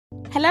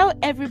Hello,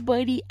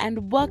 everybody,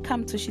 and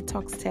welcome to She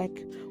Talks Tech,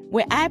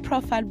 where I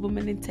profile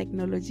women in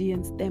technology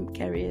and STEM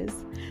careers.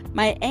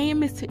 My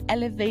aim is to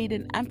elevate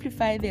and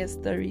amplify their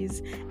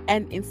stories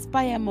and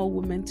inspire more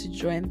women to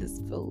join this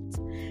field.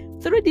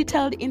 Through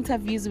detailed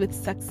interviews with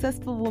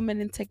successful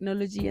women in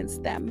technology and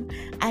STEM,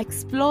 I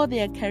explore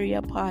their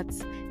career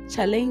paths,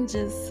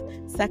 challenges,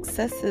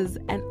 successes,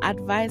 and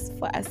advice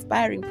for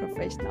aspiring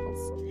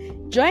professionals.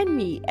 Join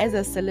me as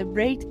I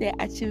celebrate the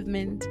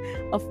achievement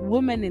of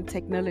women in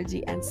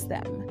technology and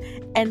STEM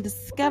and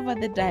discover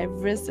the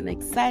diverse and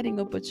exciting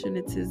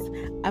opportunities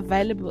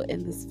available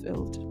in this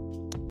field.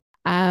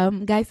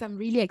 Guys, I'm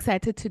really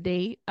excited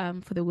today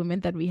for the women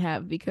that we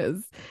have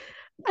because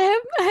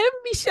I have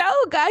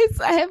Michelle,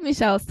 guys. I have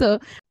Michelle. So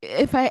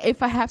if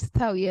I have to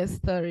tell you a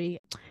story,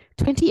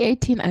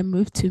 2018, I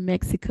moved to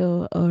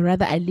Mexico, or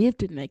rather, I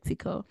lived in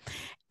Mexico.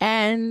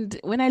 And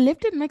when I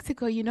lived in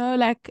Mexico,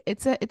 like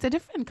it's a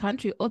different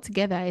country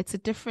altogether. It's a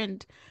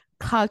different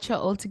culture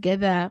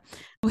altogether.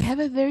 We have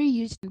a very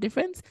huge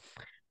difference.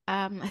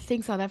 I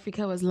think South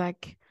Africa was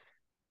like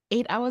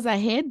 8 hours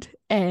ahead,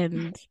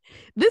 and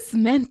this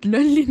meant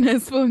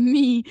loneliness for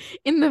me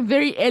in the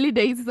very early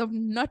days of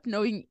not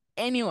knowing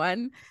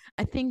anyone.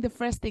 I think the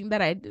first thing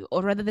that I do,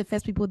 or rather the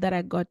first people that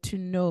I got to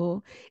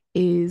know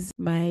is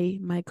my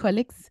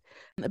colleagues.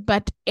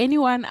 But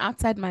anyone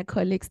outside my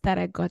colleagues that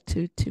I got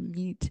to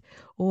meet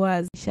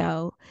was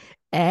Michelle.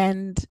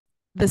 And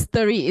the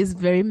story is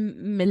very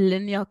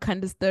millennial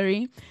kind of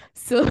story.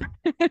 So so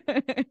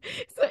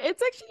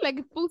it's actually like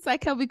a full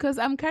cycle because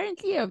I'm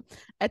currently a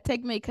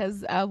tech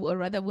makers or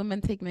rather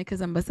women tech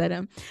makers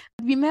ambassador.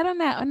 We met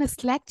on a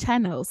Slack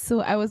channel.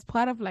 So I was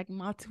part of like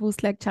multiple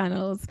Slack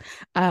channels.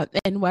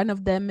 And one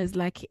of them is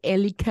like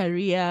early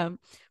career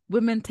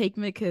women tech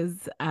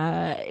makers,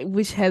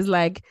 which has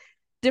like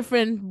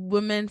different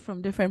women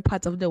from different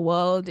parts of the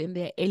world in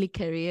their early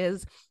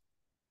careers.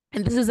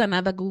 And this is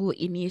another Google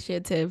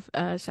initiative.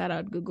 Shout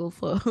out Google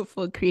for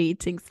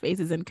creating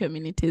spaces and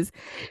communities.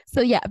 So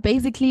yeah,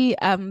 basically,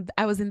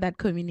 I was in that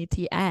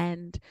community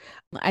and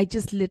I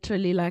just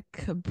literally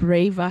like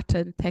brave out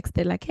and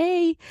texted like,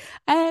 "Hey,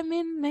 I'm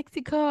in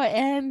Mexico,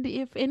 and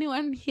if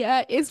anyone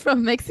here is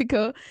from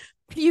Mexico,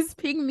 please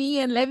ping me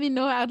and let me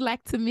know. I'd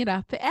like to meet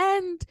up."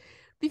 And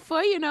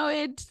before you know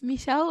it,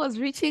 Michelle was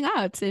reaching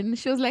out and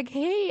she was like,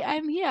 "Hey,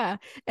 I'm here."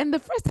 And the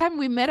first time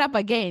we met up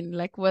again,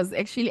 like, was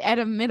actually at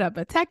a meetup,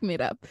 a tech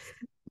meetup.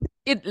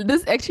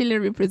 This actually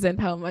represent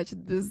how much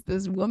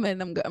this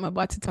woman I'm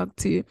about to talk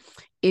to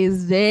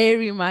is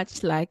very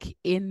much like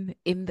in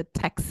the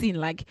tech scene,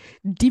 like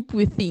deep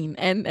within,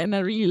 and I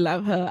really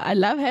love her. I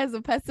love her as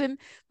a person,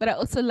 but I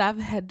also love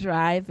her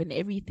drive and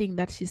everything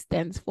that she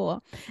stands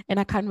for. And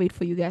I can't wait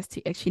for you guys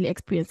to actually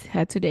experience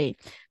her today.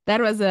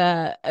 That was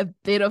a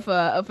bit of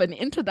an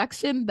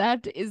introduction.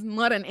 That is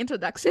not an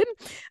introduction.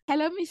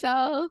 Hello,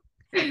 Michelle.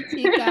 Hey,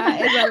 Chica,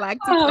 as I like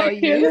to call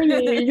you.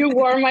 Kimberly, you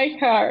warm my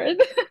heart.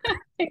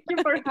 Thank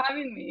you for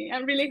having me.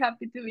 I'm really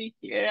happy to be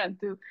here and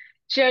to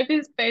share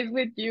this space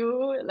with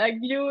you. Like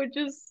you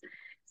just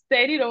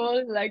said it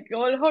all, like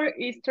all her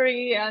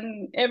history,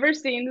 and ever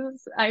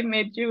since I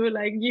met you,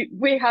 like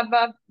we have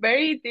a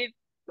very deep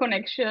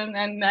connection,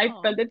 and I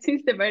Oh. felt it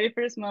since the very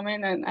first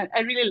moment, and I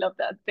really love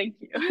that. Thank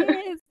you.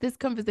 Yes, this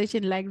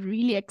conversation like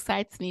really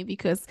excites me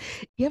because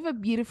you have a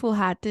beautiful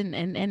heart,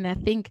 and I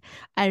think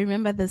I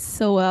remember this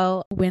so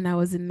well when I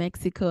was in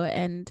Mexico,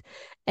 and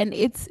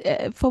it's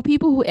for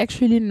people who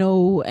actually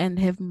know and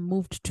have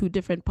moved to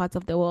different parts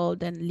of the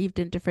world and lived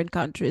in different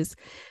countries.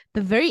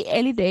 The very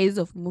early days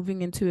of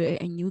moving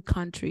into a new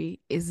country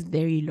is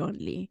very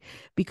lonely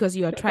because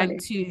you are trying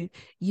Totally. to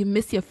you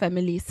miss your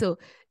family. So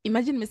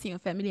imagine missing your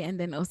family, and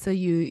then also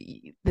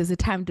there's a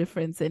time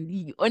difference and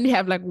you only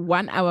have like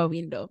 1 hour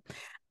window.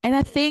 And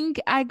I think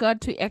I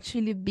got to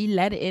actually be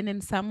let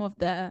in some of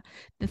the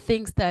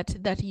things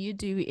that you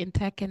do in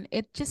tech, and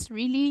it just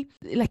really,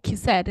 like you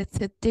said, it's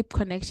a deep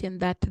connection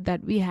that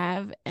we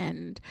have,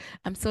 and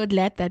I'm so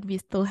glad that we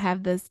still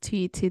have this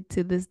to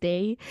this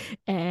day.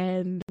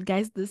 And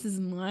guys, this is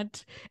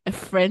not a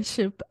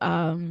friendship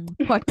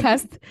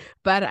podcast,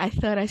 but I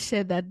thought I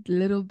shared that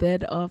little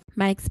bit of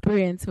my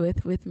experience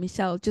with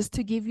Michelle just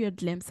to give you a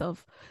glimpse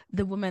of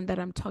the woman that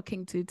I'm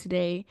talking to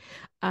today.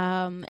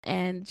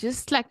 And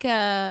just like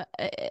in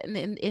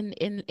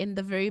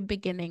the very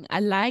beginning, I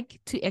like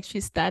to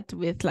actually start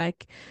with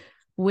like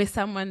where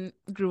someone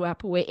grew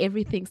up, where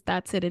everything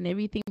started and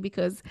everything,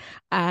 because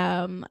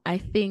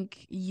I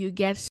think you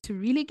get to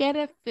really get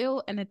a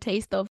feel and a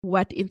taste of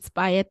what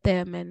inspired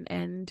them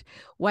and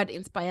what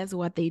inspires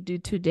what they do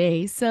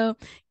today. So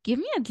give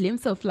me a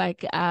glimpse of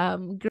like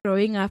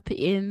growing up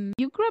in,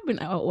 you grew up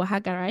in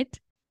Oaxaca, right?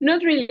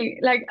 Not really.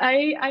 Like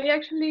I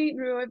actually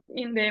grew up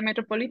in the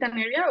metropolitan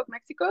area of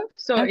Mexico.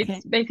 So Okay.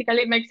 it's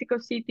basically Mexico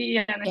City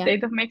and the Yeah.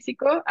 state of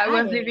Mexico. I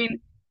was Hi.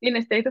 living in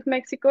the state of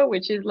Mexico,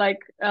 which is like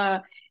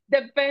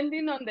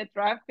depending on the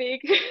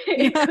traffic,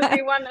 it could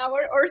be 1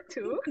 hour or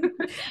two. Yeah.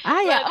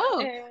 But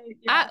Oh,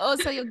 yeah.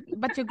 also your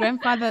but your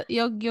grandfather,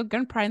 your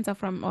grandparents are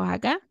from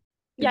Oaxaca?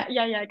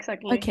 Yeah,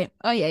 exactly. Okay.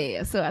 Oh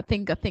yeah. So I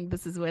think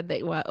this is where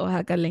the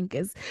Oaxaca link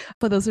is.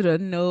 For those who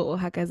don't know,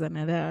 Oaxaca is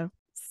another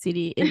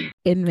city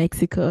in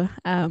Mexico.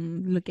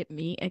 Look at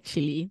me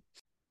actually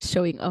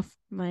showing off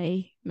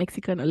my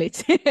Mexican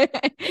knowledge.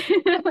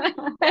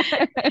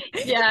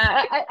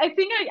 Yeah, I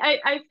think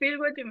I feel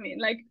what you mean.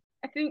 Like,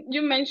 I think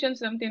you mentioned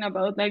something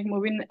about like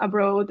moving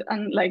abroad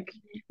and like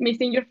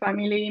missing your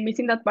family,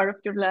 missing that part of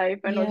your life,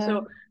 and Yeah.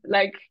 also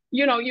like,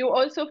 you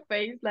also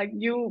face like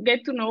you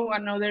get to know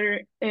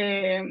another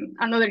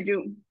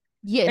you.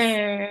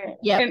 Yes.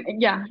 Yep.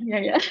 And yeah.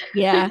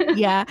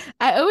 Yeah.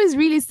 I always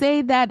really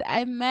say that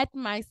I met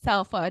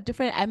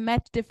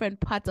different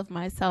parts of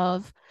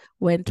myself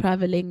when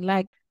traveling.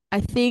 Like, I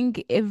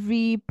think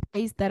every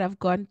place that I've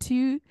gone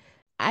to,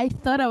 I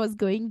thought I was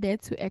going there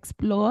to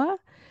explore,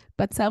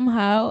 but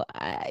somehow,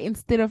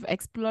 instead of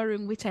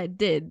exploring, which I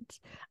did,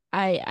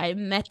 I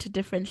met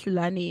different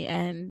Fulani,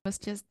 and it was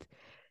just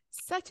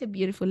such a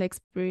beautiful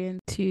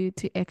experience to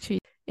actually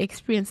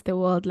experience the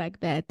world like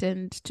that,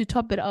 and to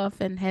top it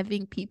off and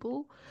having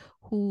people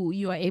who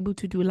you are able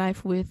to do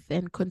life with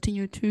and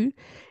continue to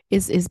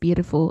is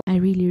beautiful. I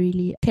really,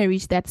 really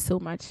cherish that so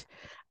much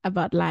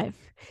about life.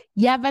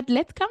 Yeah, but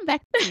let's come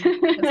back to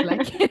because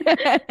like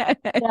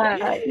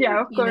Yeah, of you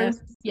know, course.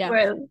 yeah,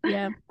 Well,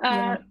 yeah,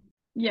 yeah. uh,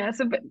 yeah.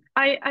 So, but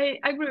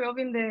I grew up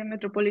in the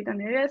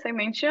metropolitan area, as I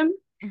mentioned.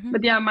 Hmm.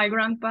 But yeah, my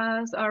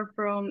grandpas are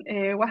from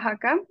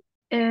Oaxaca,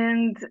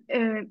 and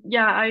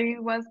yeah, I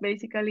was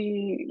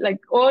basically like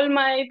all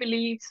my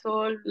beliefs,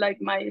 all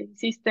like my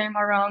system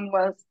around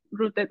was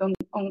rooted on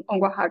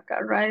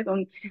Oaxaca, right?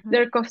 On Hmm.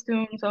 their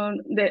costumes,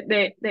 on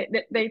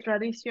their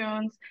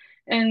traditions,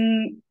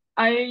 and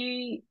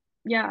I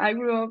yeah, I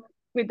grew up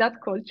with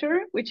that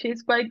culture, which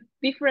is quite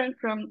different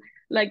from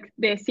like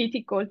the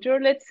city culture,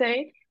 let's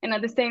say. And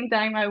at the same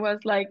time, I was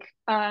like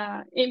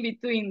in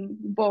between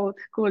both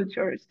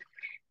cultures.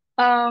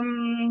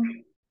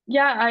 Um,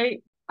 yeah,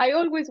 I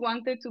always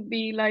wanted to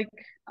be like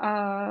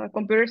a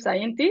computer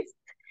scientist,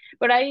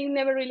 but I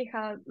never really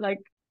had like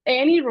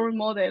any role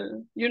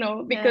model,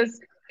 Yeah. because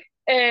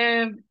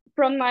uh,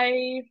 from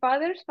my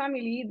father's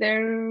family,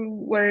 there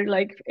were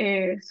like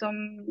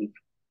some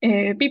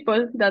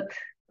people that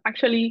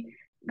actually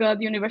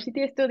got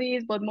university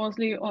studies, but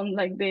mostly on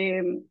like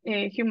the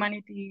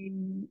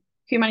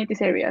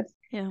humanities areas.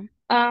 Yeah.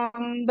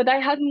 But I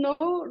had no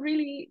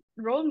really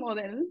role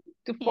model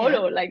to Yeah.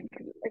 follow. Like,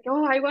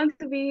 oh, I want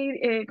to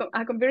be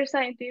a computer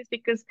scientist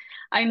because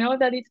I know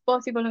that it's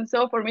possible. And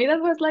so for me,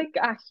 that was like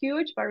a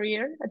huge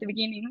barrier at the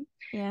beginning.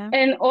 Yeah.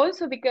 And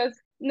also because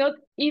not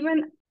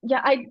even,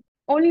 yeah, I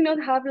only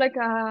not have like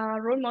a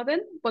role model,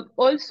 but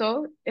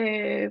also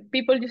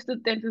people used to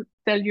tend to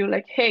tell you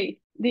like, hey,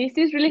 this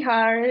is really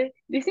hard.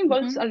 This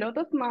involves Hmm. a lot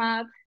of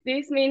math.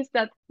 This means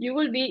that you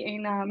will be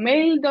in a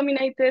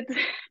male-dominated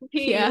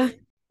Yeah. field.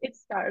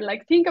 It's hard.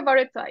 Like, think about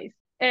it twice.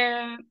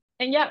 And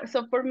yeah,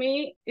 so for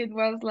me, it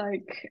was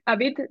like a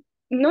bit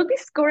not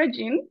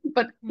discouraging,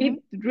 but it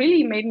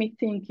really made me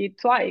think it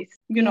twice.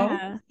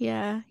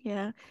 Yeah.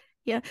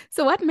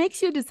 So what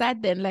makes you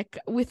decide then, like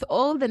with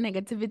all the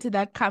negativity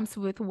that comes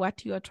with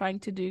what you are trying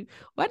to do,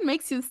 what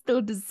makes you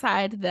still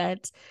decide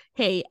that,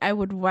 hey, I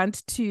would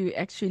want to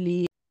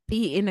actually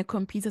be in a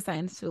computer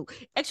science field?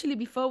 Actually,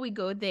 before we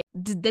go there,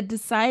 the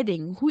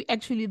deciding who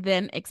actually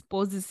then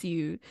exposes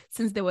you,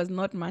 since there was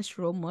not much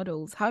role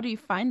models, how do you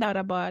find out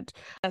about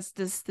does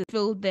this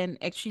field then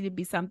actually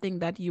be something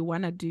that you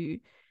want to do?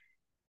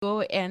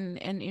 Go and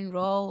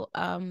enroll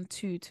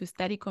to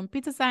study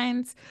computer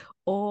science,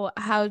 or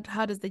how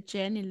does the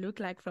journey look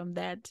like from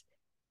that?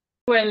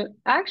 Well,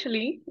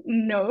 actually,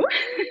 no.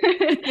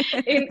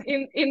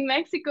 In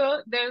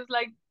Mexico, there's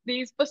like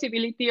this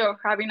possibility of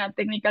having a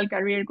technical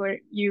career where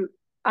you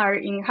are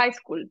in high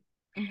school.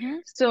 Mm-hmm.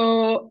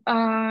 So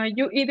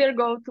you either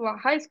go to a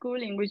high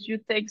school in which you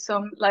take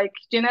some like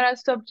general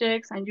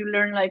subjects and you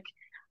learn like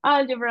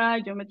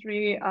algebra,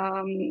 geometry,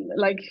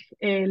 like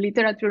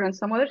literature and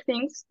some other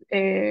things,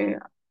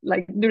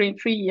 like during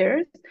 3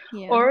 years.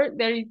 Yeah. Or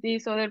there is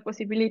this other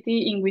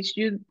possibility in which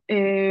you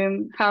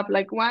have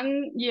like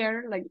 1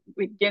 year like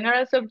with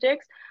general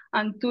subjects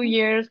and 2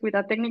 years with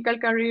a technical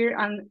career.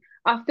 And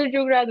after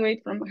you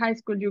graduate from high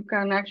school, you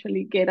can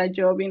actually get a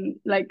job in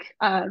like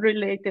a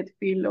related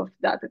field of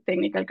that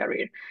technical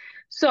career.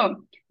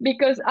 So,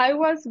 because I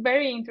was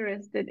very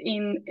interested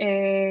in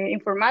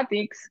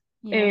informatics,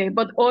 Yeah.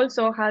 but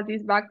also had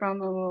this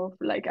background of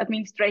like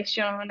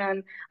administration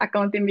and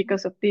accounting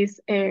because of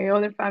this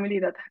other family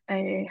that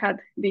had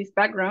this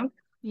background.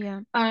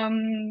 Yeah.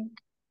 Um,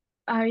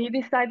 I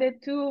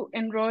decided to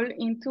enroll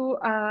into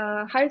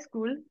a high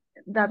school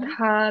that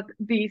Mm-hmm. had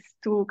these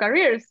two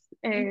careers.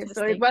 So it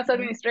Interesting. was Yeah.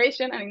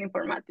 administration and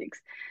informatics.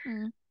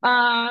 Mm.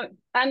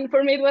 And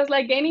for me, it was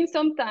like gaining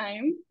some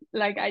time,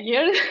 like a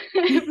year,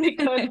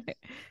 because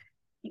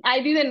I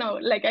didn't know.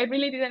 Like, I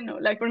really didn't know.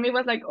 Like, for me, it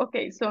was like,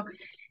 okay, so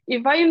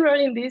if I enroll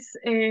in this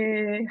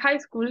high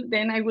school,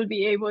 then I will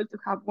be able to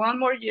have one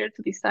more year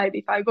to decide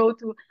if I go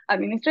to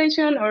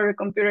administration or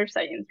computer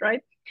science,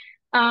 right?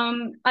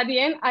 At the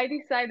end, I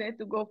decided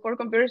to go for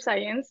computer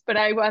science, but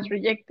I was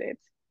rejected.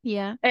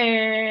 Yeah.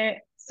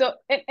 So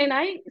and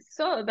I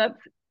saw that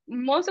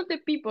most of the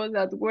people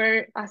that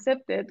were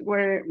accepted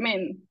were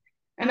men,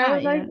 and I Ah,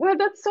 was like, yeah. well,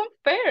 that's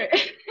unfair.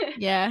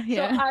 Yeah, So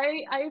yeah.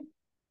 I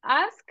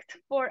asked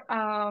for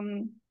a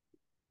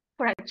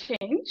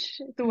change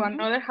to Mm-hmm.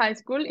 another high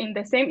school in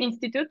the same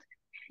institute,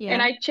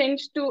 and Yeah. I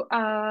changed to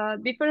a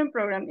different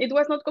program. It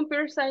was not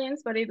computer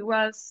science, but it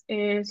was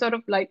sort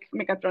of like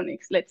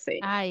mechatronics, let's say.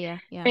 Ah, yeah,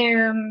 yeah.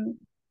 Um,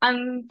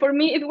 and for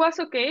me, it was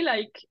okay,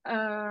 like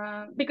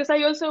because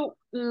I also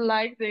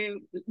like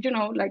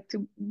like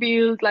to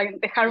build like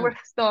the Mm. hardware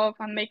stuff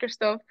and maker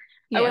stuff.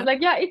 I was Yeah.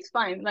 like, yeah, it's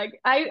fine. Like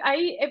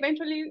I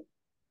eventually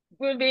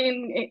will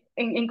be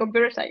in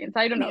computer science.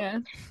 I don't know. Yeah.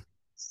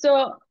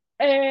 So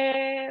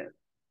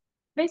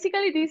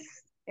basically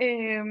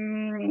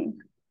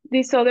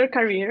this other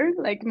career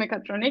like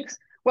mechatronics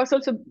was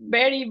also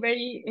very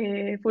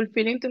very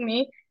fulfilling to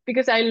me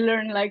because I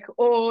learned like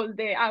all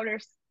the outer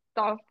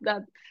stuff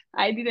that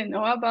I didn't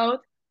know about,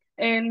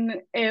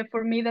 and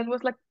for me that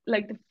was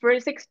like the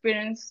first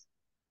experience,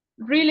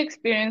 real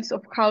experience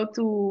of how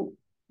to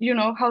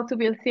how to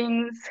build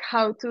things,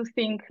 how to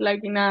think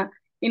like in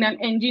an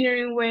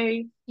engineering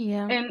way.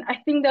 Yeah. And I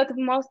think that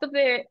most of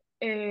the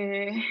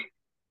uh,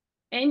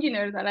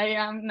 engineer that I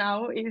am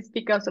now is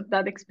because of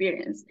that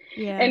experience.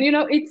 Yeah. And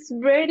it's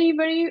very,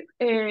 very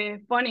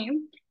funny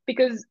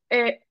because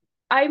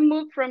I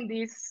moved from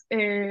this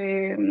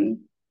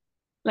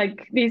like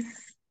this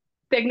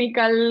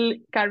technical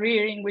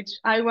career in which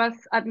I was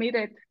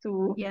admitted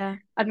to Yeah.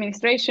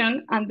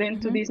 administration and then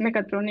to Mm-hmm. this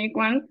mechatronic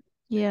one.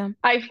 Yeah.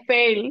 I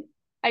failed.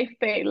 I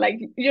failed. Like,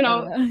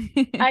 Uh,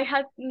 I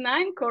had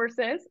 9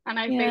 courses and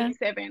I failed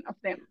yeah. 7 of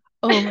them.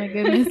 Oh my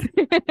goodness.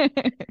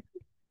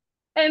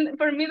 And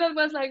for me, that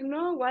was like,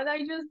 no, what I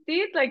just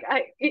did, like,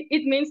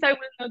 it means I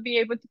will not be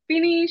able to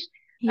finish.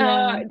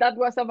 Yeah. That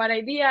was a bad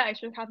idea. I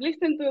should have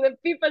listened to the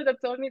people that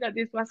told me that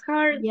this was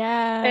hard.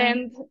 Yeah.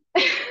 And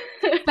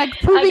Like at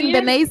proving the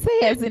the end,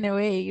 naysayers in a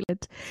way,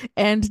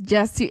 and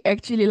just to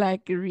actually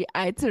like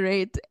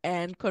reiterate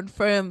and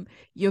confirm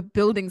your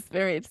building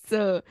spirit.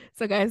 So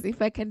guys,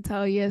 if I can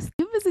tell, yes,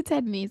 you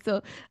visited me.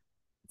 So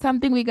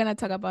something we're gonna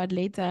talk about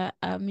later.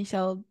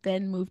 Michelle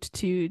then moved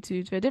to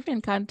a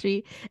different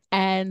country,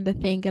 and I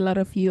think a lot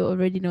of you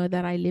already know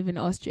that I live in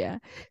Austria.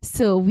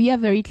 So we are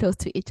very close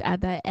to each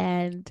other,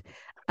 and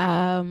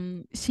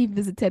she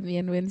visited me,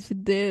 and when she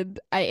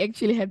did, I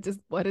actually had just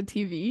bought a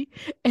TV,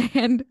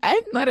 and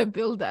I'm not a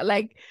builder.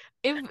 Like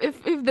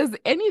if there's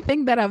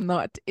anything that I'm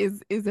not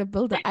is a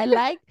builder.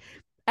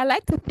 I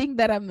like to think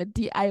that I'm a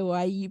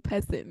DIY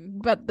person,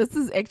 but this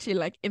is actually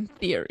like in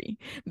theory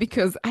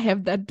because I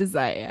have that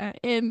desire,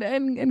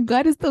 and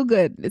God is still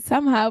good.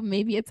 Somehow,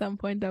 maybe at some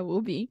point I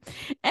will be.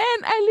 And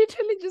I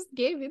literally just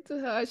gave it to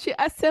her. She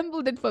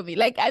assembled it for me.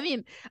 Like, I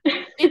mean,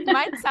 it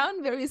might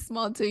sound very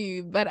small to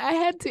you, but I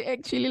had to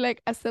actually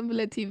like assemble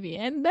a TV,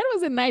 and that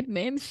was a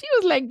nightmare. And she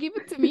was like, "Give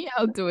it to me,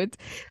 I'll do it."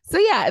 So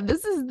yeah,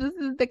 this is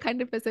the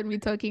kind of person we're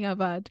talking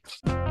about.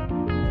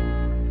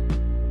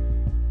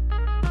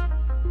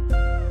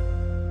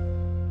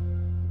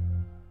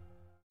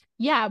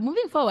 Yeah,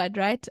 moving forward,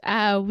 right?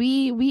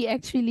 We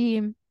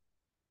actually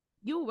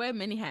you wear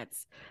many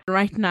hats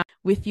right now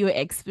with your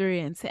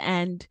experience,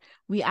 and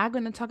we are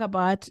going to talk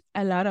about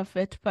a lot of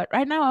it. But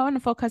right now, I want to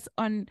focus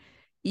on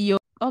your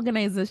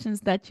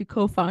organizations that you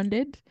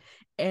co-founded,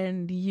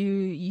 and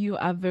you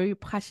are very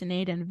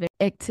passionate and very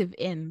active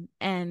in.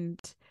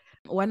 And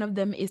one of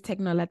them is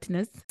Techno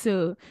Latinus.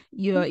 So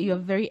you're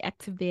very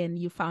active there, and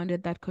you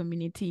founded that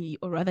community,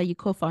 or rather, you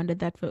co-founded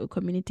that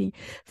community.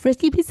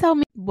 Firstly, please tell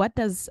me, what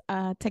does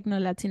Techno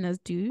Latinus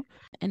do?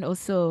 And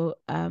also,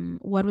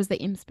 what was the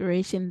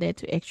inspiration there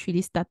to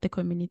actually start the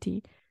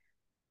community?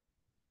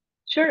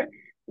 sure.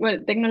 Well,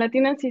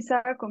 Tecnolatinas is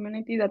a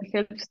community that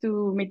helps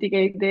to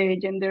mitigate the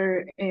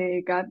gender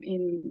gap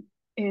in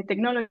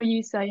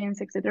technology,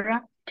 science,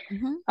 etc.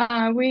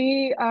 Mm-hmm.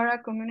 We are a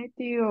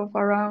community of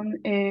around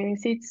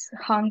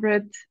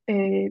 600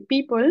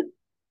 people.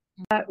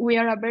 We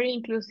are a very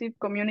inclusive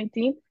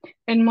community,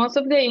 and most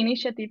of the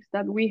initiatives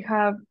that we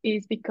have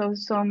is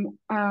because some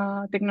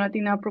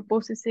Tecnolatina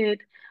proposes it,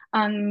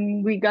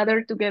 and we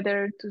gather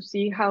together to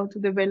see how to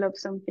develop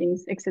some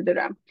things,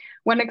 etc.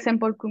 One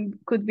example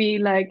could be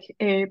like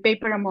a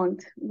paper a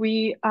month.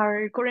 We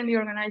are currently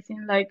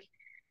organizing like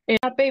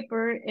a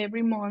paper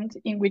every month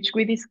in which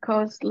we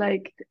discuss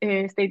like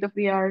state of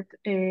the art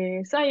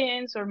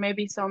science, or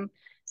maybe some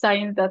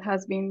science that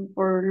has been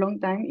for a long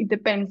time. It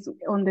depends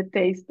on the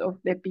taste of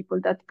the people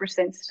that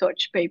present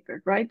such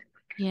paper, right?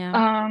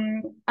 Yeah.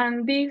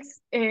 And this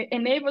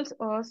enables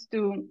us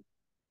to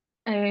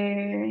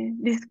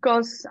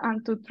discuss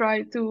and to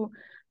try to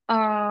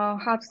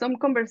have some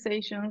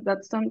conversations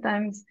that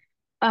sometimes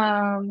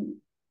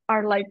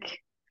are like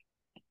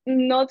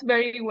not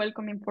very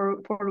welcoming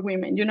for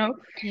women,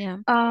 Yeah.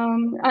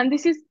 and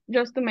this is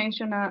just to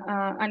mention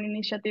an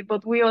initiative,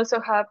 but we also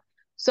have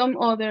some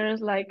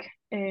others like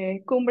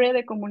Cumbre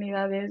de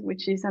Comunidades,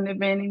 which is an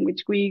event in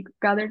which we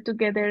gather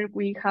together.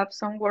 We have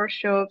some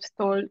workshops,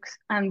 talks,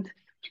 and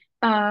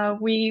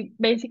we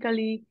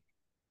basically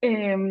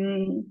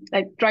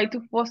like try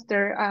to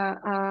foster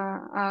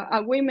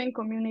a women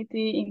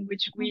community in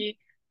which Mhm. we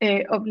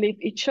uplift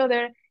each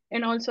other,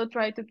 and also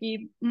try to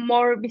give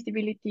more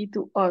visibility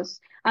to us.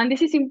 And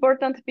this is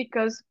important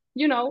because,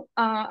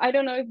 I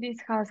don't know if this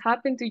has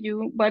happened to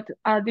you, but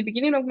at the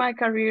beginning of my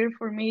career,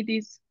 for me,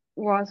 this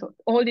was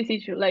all this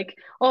issue, like,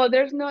 oh,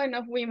 there's not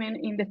enough women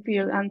in the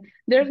field, and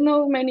there's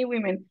no many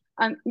women.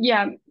 And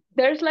yeah,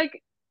 there's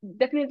like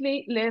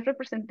definitely less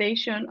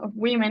representation of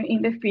women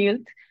in the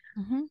field.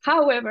 Mhm.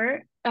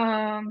 However,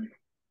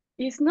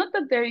 it's not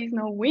that there is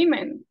no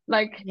women.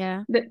 Like,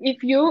 Yeah.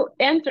 if you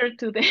enter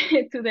to the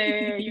to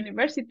the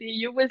university,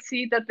 you will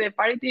see that the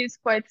parity is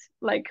quite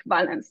like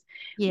balanced.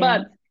 Yeah.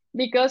 But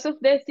because of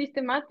the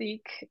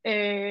systematic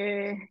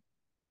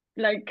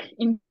like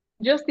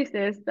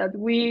injustices that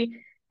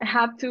we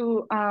have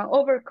to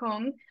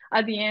overcome,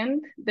 at the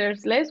end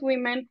there's less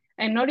women,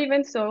 and not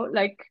even so,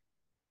 like,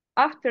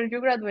 after you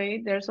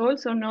graduate, there's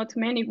also not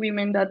many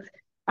women that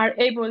are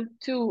able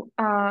to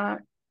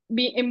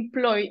be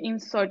employed in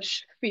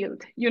such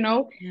field,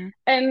 Yeah.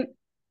 and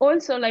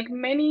also like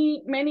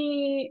many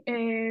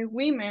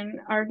women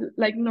are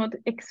like not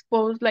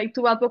exposed like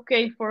to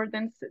advocate for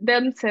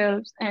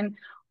themselves, and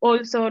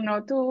also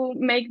not to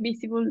make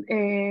visible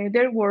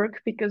their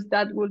work, because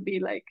that would be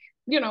like,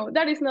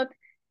 that is not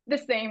the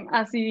same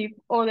as if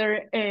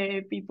other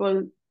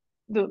people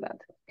do that.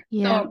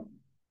 Yeah. So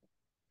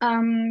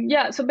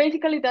yeah, so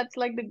basically that's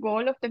like the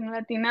goal of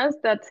Tecnolatinas,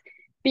 that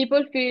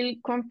people feel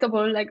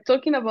comfortable like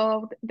talking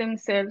about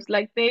themselves,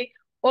 like they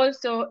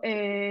also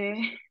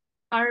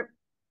are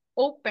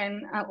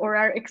open or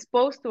are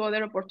exposed to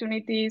other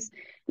opportunities,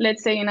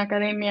 let's say in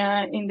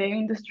academia, in the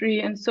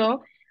industry, and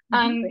so, Mhm.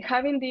 and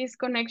having this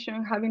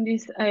connection, having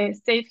this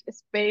safe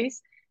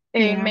space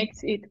Yeah.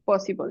 makes it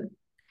possible.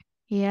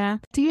 Yeah.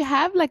 Do you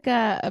have like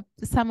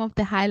some of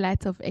the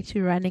highlights of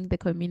actually running the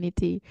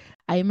community?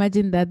 I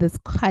imagine that there's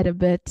quite a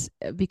bit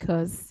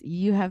because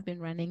you have been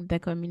running the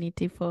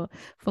community for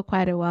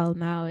quite a while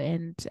now,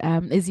 and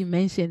as you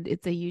mentioned,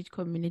 it's a huge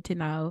community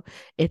now,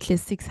 at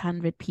least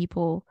 600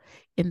 people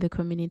in the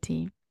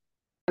community.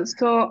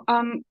 So,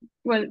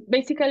 well,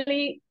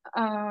 basically,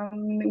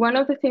 one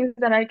of the things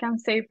that I can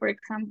say, for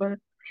example,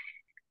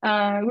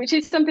 which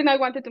is something I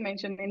wanted to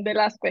mention in the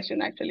last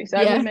question, actually. So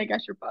I will Yeah. make a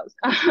short pause.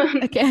 So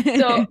Okay.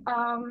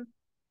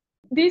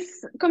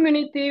 this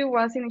community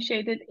was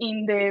initiated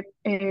in the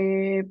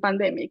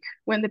pandemic.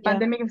 When the Yeah.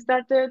 pandemic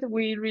started,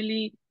 we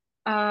really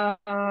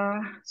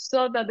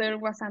saw that there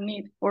was a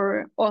need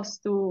for us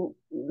to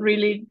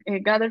really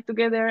gather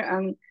together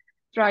and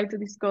try to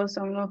discuss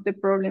some of the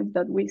problems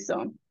that we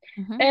saw.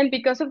 Mm-hmm. And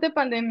because of the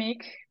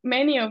pandemic,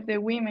 many of the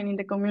women in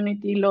the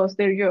community lost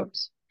their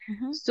jobs.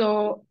 Mm-hmm.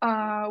 So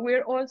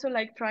we're also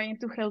like trying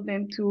to help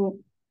them to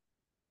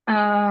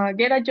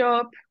get a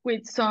job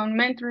with some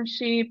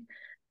mentorship,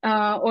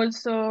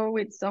 also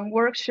with some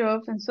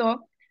workshops and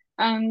so.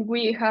 And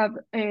we have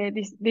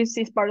this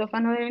is part of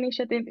another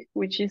initiative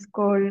which is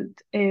called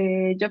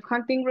a job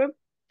hunting group.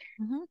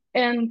 Mm-hmm.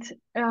 And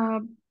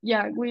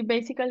yeah, we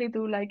basically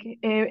do like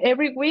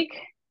every week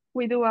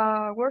we do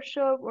a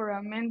workshop or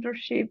a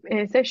mentorship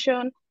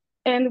session,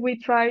 and we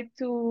try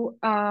to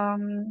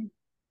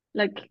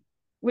like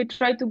we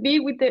try to be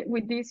with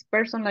this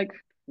person like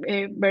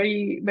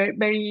very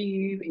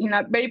in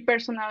a very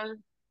personal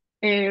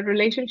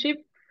relationship.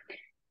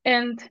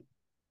 And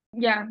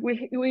yeah,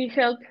 we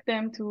help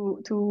them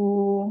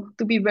to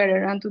be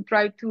better, and to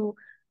try to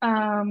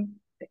um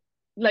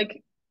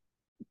like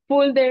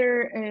pull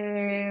their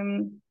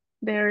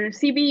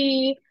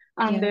CV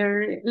and Yeah.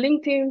 their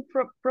LinkedIn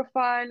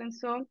profile and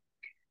so.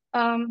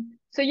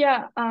 So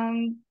yeah,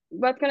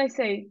 what can I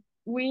say?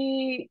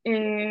 We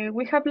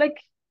have like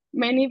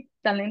many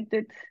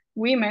talented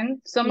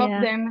women. Some of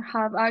Yeah. them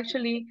have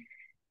actually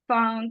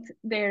found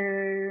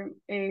their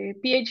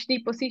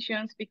PhD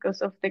positions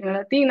because of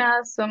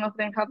Tecnolatinas. Some of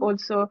them have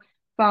also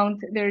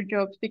found their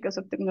jobs because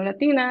of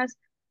Tecnolatinas.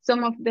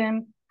 Some of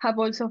them have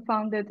also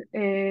founded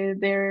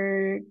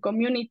their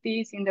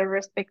communities in their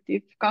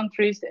respective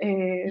countries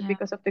Yeah.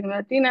 because of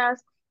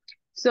Tecnolatinas.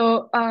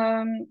 So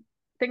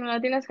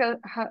Tecnolatinas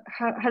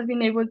has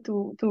been able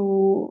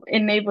to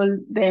enable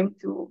them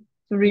to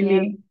Yeah.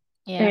 really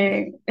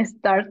Yeah.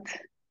 start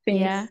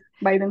things Yeah.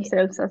 by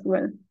themselves as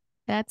well.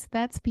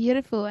 That's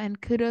beautiful, and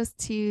kudos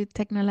to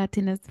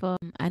Technolatinas for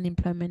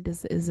unemployment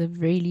is a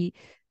really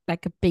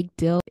like a big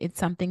deal. It's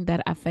something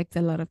that affects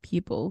a lot of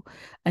people.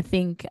 I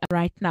think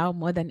right now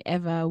more than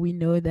ever we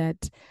know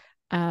that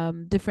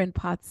different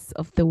parts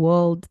of the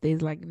world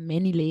there's like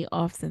many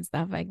layoffs and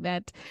stuff like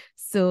that.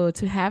 So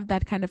to have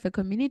that kind of a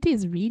community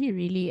is really,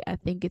 really, I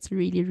think it's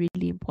really,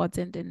 really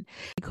important and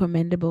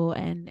commendable,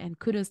 and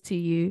kudos to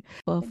you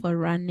for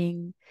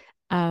running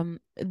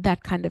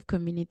that kind of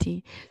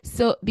community.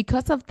 So,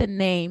 because of the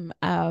name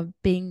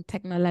being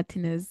Techno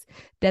Latinas,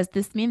 does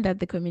this mean that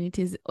the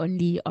community is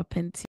only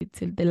open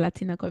to the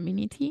Latina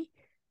community?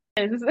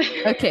 Yes.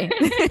 Okay.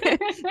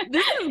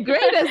 This is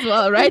great as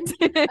well, right?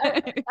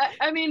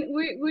 I mean,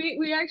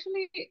 we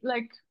actually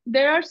like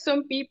there are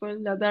some people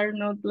that are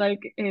not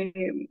like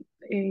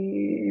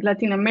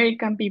Latin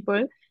American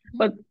people,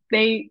 but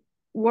they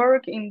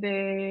work in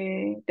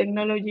the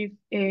technology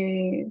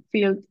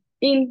field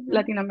in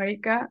Latin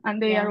America,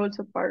 and they Yeah. are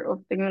also part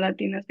of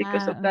Tecnolatinas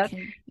because Ah, of that.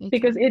 okay. Okay.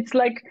 Because it's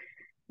like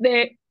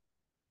the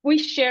we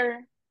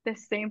share the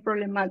same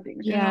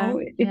problematics, you Yeah. know.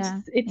 it's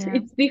Yeah. it's Yeah.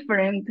 it's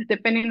different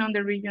depending on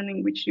the region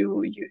in which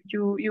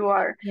you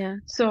are. Yeah.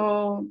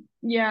 So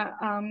yeah,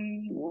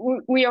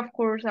 we of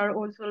course are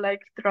also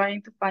like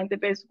trying to find the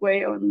best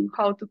way on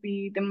how to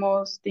be the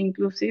most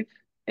inclusive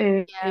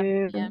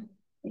Yeah. Yeah.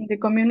 in the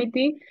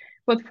community.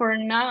 But for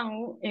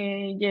now,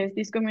 yes,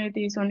 this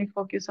community is only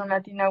focused on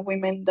Latina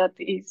women. That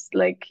is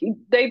like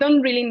they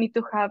don't really need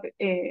to have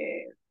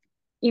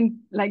in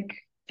like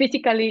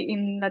physically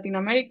in Latin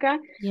America,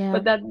 Yeah.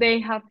 but that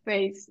they have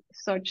faced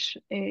such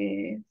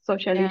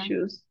social Yeah.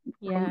 issues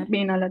from Yeah.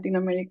 being a Latin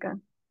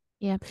American.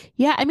 Yeah.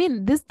 Yeah, I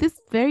mean this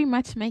very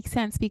much makes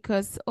sense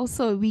because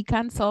also we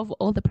can't solve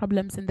all the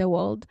problems in the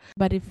world,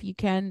 but if you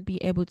can be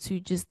able to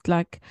just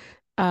like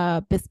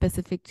be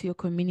specific to your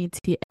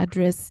community,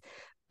 address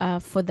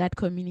for that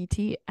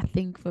community, I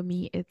think for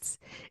me it's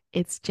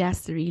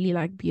just really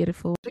like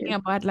beautiful. Talking Yes.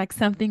 about like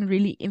something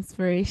really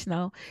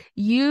inspirational.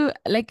 You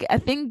like I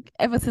think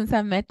ever since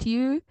I met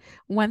you,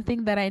 one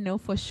thing that I know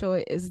for sure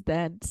is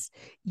that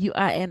you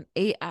are an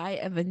AI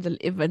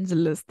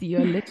evangelist.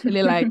 You're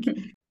literally like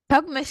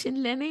talk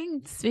machine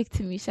learning, speak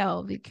to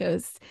Michelle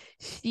because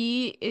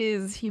she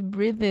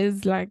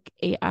breathes like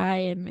AI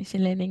and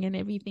machine learning and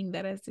everything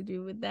that has to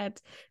do with that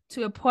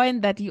to a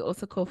point that you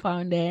also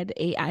co-founded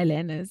AI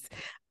Learners.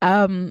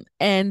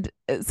 And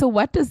so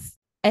what does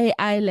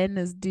AI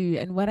Learners do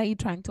and what are you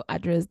trying to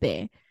address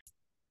there?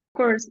 Of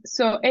course.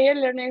 So AI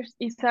Learners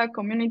is a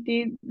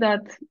community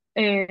that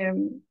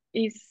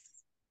is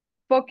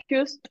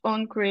focused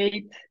on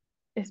create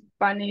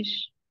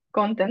Spanish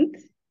content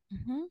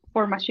Mm-hmm.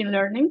 for machine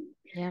learning.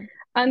 Yeah.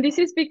 And this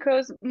is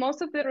because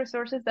most of the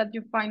resources that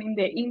you find in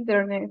the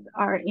internet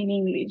are in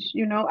English,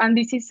 you know, and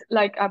this is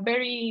like a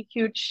very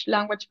huge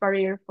language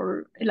barrier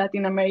for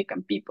Latin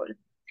American people.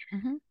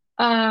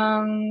 Mm-hmm.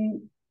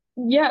 Um,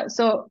 yeah,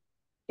 so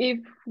if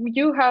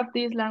you have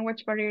this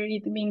language barrier,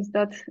 it means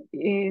that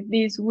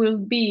this will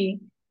be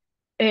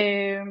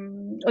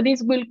or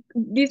this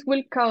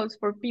will cause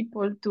for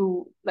people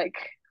to like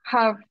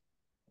have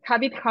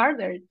have it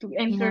harder to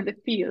enter Yeah. the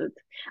field,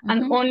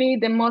 and Mm-hmm. only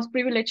the most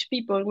privileged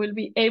people will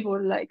be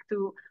able like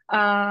to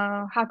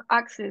have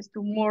access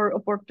to more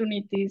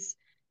opportunities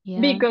Yeah.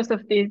 because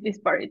of this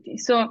disparity.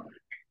 So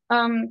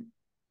um,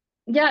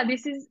 yeah,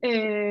 this is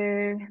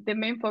the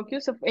main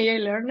focus of AI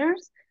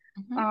learners.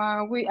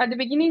 Mm-hmm. We at the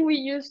beginning we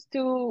used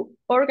to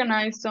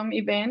organize some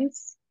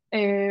events,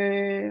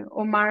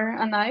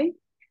 Omar and I,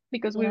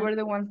 because we Yeah. were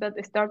the ones that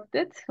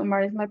started.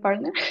 Omar is my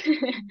partner,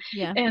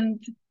 Yeah. and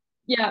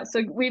yeah,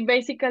 so we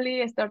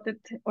basically started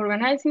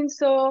organizing.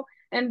 So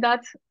and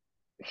that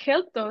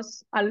helped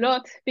us a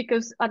lot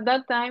because at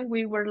that time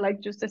we were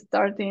like just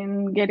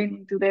starting getting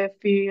into the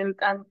field,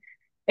 and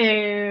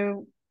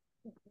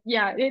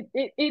yeah,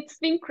 it's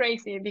been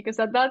crazy because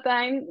at that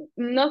time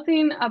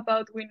nothing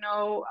about we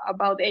know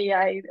about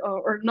AI,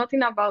 or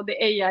nothing about the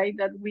AI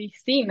that we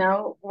see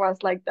now was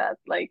like that,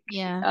 like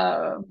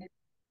Yeah.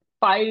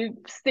 5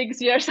 6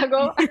 years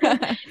ago.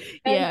 And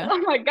Yeah. oh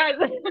my god.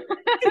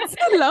 It's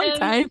a long And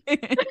time.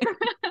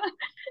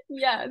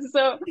 yeah,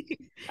 so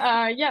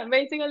yeah,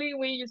 basically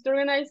we used to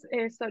organize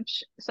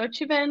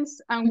such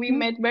events, and we Mm-hmm.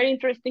 met very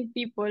interesting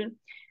people.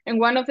 And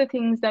one of the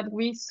things that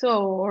we saw,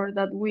 or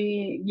that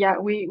we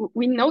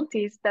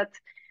noticed, that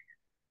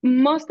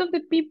most of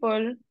the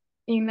people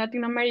in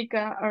Latin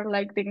America are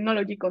like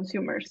technology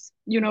consumers,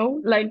 you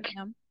know, like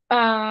Yeah.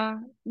 uh,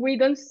 we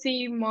don't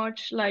see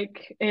much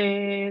like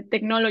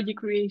technology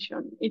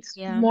creation. It's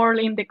Yeah. more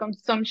in the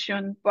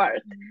consumption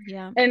part.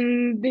 Yeah.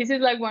 And this is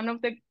like one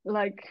of the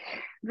like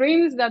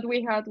dreams that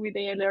we had with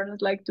the learners,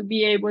 like to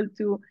be able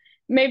to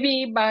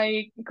maybe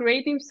by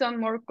creating some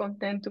more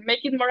content to make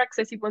it more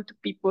accessible to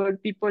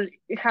people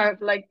have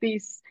like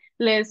this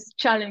less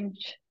Yeah.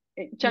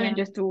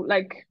 challenges to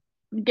like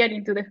get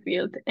into the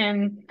field.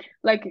 And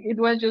like it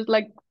was just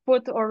like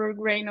put our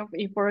grain of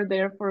effort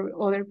there for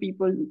other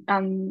people.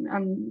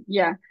 And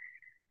yeah,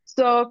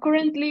 so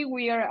currently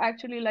we are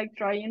actually like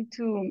trying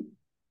to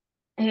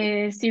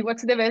see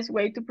what's the best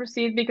way to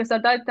proceed, because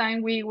at that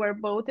time we were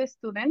both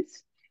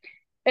students,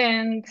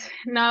 and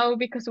now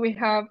because we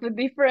have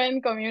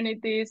different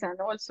communities and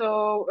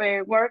also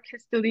work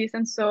studies,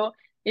 and so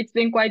it's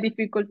been quite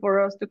difficult for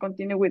us to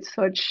continue with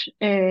such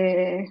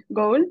a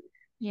goal.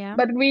 Yeah.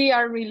 But we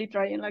are really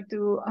trying like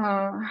to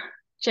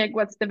check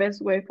what's the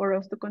best way for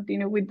us to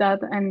continue with that,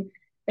 and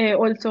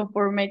also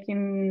for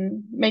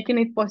making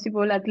it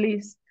possible, at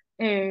least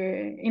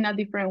in a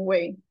different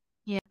way.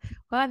 Yeah.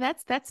 Well,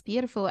 that's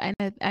beautiful, and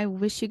I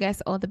wish you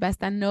guys all the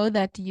best. I know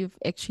that you've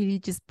actually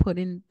just put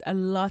in a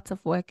lot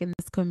of work in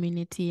this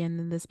community and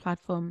in this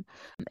platform,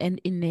 and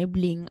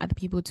enabling other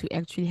people to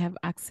actually have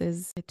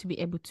access to be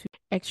able to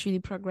actually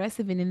progress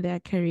even in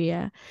their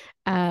career.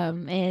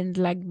 And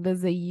like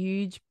there's a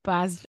huge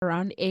buzz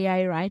around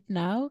AI right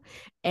now,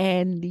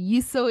 and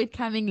you saw it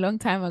coming long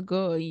time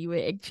ago. You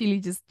were actually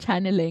just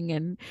channeling,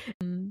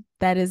 and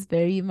that is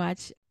very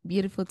much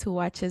beautiful to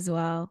watch as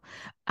well.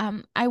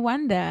 I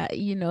wonder,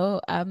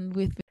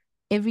 with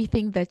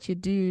everything that you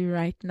do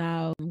right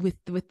now, with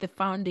the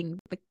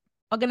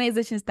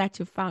organizations that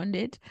you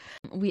founded,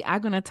 we are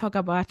gonna talk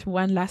about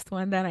one last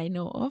one that I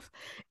know of,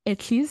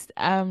 at least.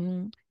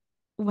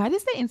 What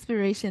is the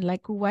inspiration?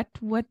 Like,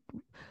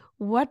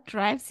 what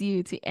drives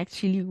you to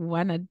actually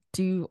want to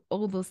do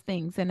all those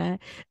things? And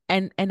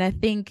I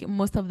think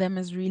most of them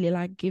is really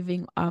like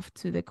giving off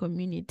to the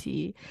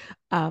community,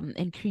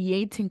 and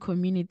creating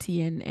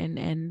community,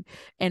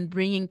 and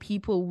bringing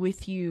people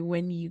with you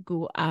when you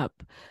go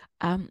up.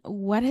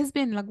 What has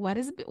been like, what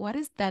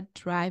is that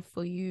drive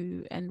for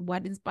you, and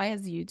what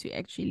inspires you to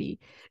actually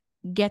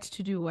get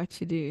to do what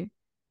you do?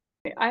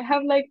 I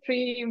have like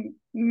three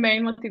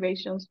main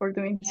motivations for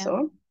doing Yeah.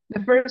 so. The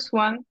Hmm. first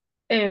one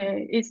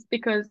is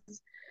because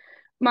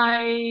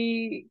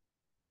my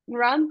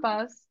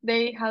grandpas,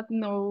 they had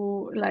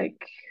no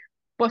like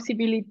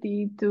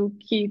possibility to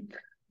keep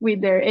with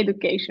their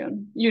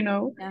education, you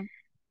know. Yeah.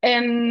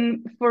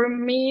 And for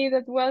me,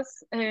 that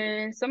was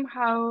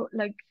somehow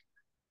like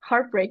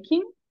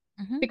heartbreaking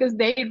Hmm. because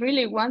they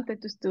really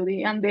wanted to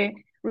study, and the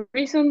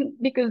reason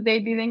because they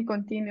didn't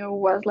continue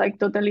was like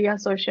totally a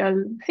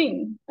social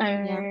thing,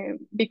 Yeah.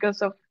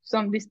 because of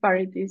some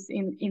disparities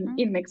Hmm.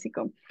 in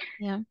Mexico.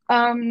 Yeah.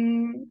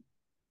 Um,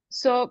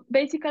 so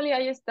basically,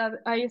 I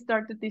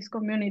started these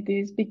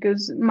communities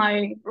because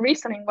my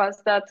reasoning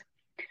was that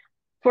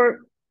for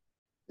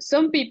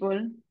some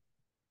people,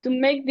 to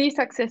make this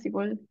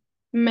accessible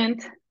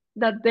meant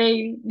that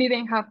they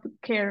didn't have to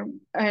care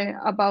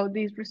about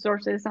these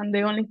resources, and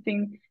the only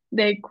thing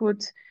they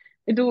could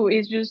do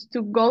is just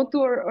to go to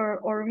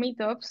our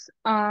meetups,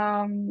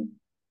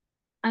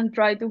 and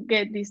try to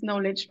get this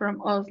knowledge from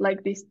us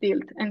like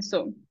distilled and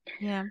so.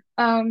 Yeah.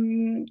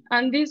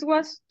 And this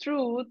was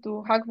true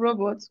to Hack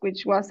Robots,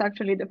 which was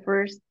actually the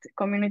first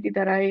community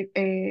that I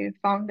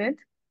founded,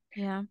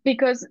 Yeah.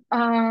 because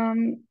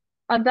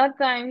at that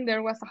time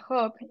there was a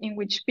hub in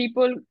which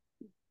people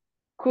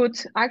could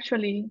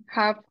actually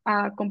have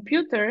a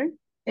computer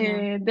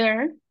Yeah.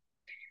 there,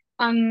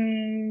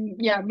 and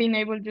yeah, being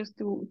able just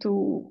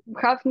to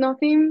have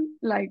nothing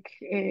like,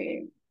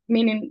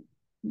 meaning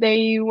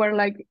they were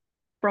like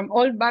from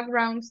all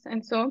backgrounds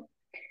and so,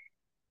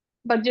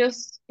 but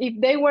just if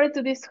they were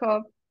to this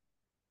hub,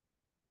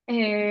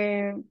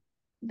 uh,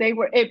 they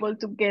were able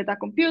to get a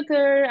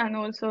computer and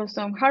also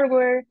some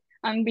hardware,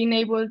 and being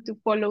able to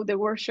follow the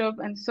workshop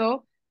and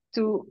so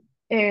to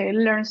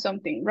learn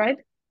something, right?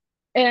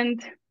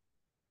 And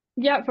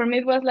yeah, for me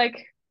it was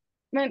like,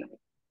 man,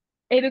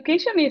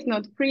 education is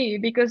not free,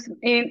 because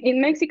in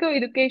Mexico,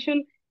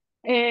 education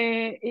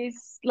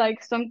is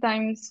like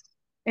sometimes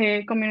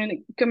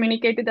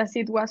communicated as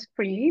it was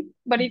free,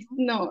 but it's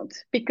Hmm. not,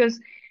 because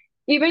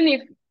even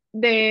if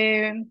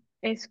the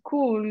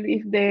school,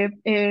 if the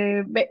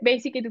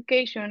basic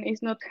education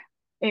is not,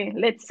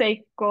 let's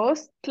say,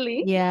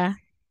 costly, Yeah.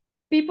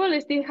 people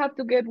still have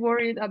to get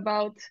worried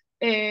about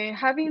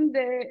having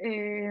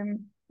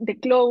the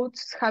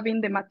clothes,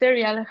 having the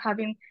material,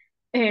 having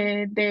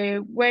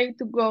the way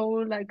to go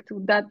like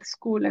to that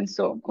school and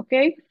so.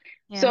 Okay,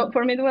 Yeah. so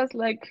for me it was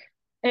like,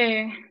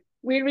 uh,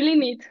 we really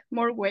need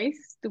more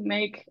ways to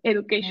make Yeah.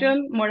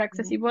 education more Yeah.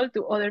 accessible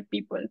to other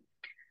people.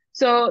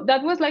 So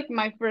that was like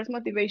my first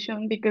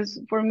motivation,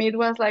 because for me it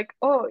was like,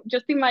 oh,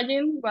 just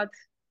imagine what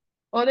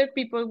other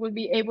people would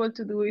be able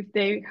to do if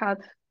they had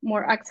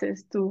more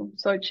access to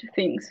such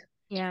things.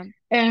 Yeah.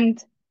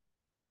 And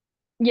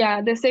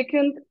yeah, the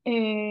second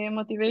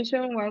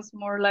motivation was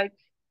more like,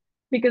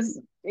 because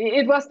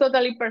it was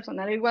totally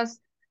personal. It was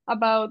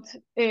about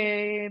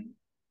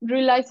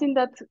realizing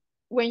that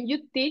when you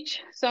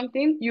teach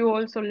something, you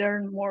also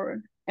learn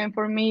more. And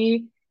for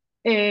me,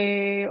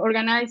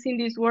 organizing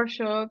these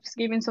workshops,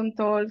 giving some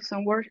talks,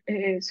 some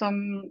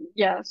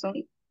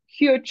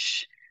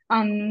huge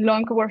and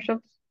long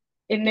workshops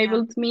Yeah.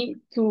 enabled me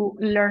to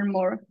learn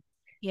more.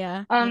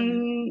 Yeah. Yeah.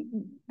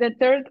 The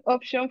third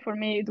option for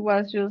me, it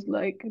was just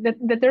like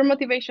the third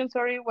motivation,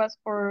 sorry, was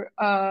for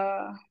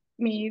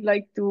me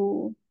like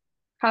to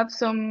have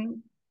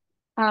some,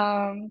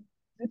 um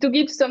to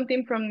give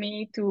something from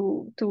me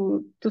to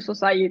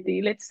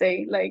society, let's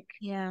say, like,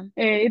 Yeah.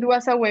 it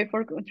was a way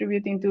for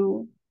contributing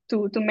to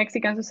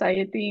Mexican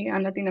society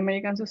and Latin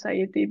American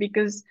society,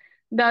 because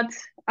that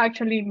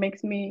actually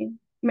makes me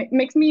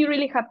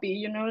really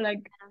happy,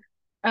 like,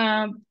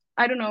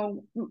 I don't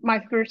know, my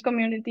first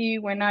community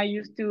when I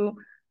used to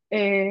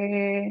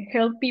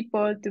help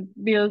people to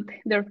build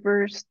their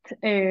first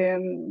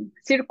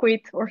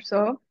circuit or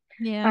so,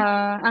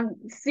 Yeah. and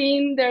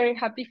seeing their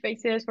happy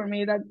faces, for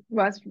me, that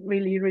was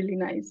really, really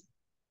nice.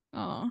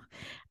 Oh,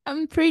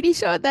 I'm pretty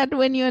sure that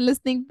when you're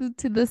listening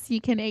to this,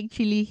 you can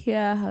actually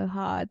hear her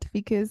heart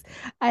because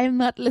I'm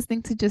not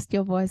listening to just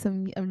your voice.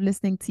 I'm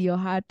listening to your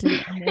heart.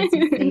 And as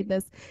you say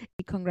this,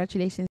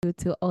 congratulations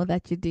to all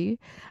that you do.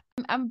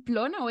 I'm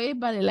blown away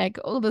by like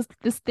all these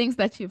things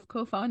that you've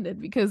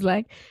co-founded because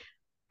like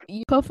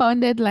you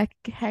co-founded like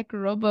Hack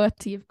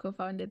Robot, you've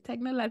co-founded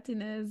Techno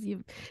Latinas,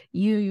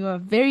 you are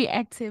very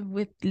active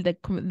with the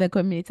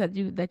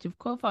community that you've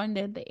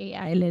co-founded, the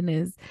AI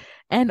learners,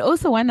 and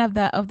also one of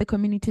the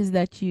communities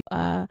that you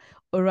are,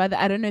 or rather,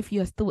 I don't know if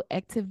you are still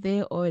active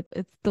there or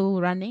it's still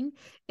running,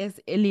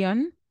 is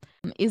Elion.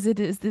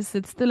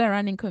 It's still a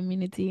running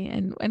community,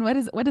 and what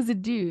does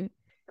it do?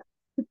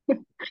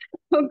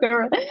 Oh,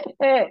 girl.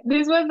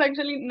 This was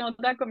actually not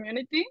a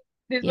community.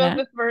 This was Yeah.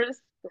 the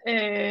first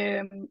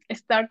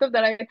startup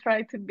that I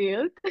tried to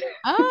build.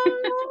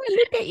 Oh,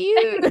 look at And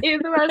you.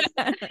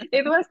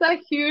 it was a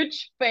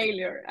huge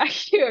failure, a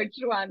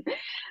huge one.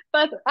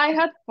 But I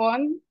had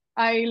fun.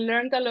 I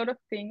learned a lot of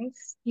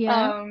things.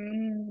 Yeah,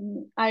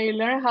 I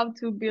learned how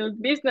to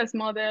build business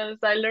models.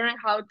 I learned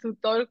how to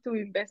talk to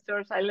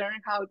investors. I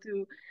learned how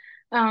to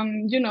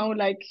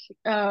like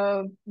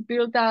uh,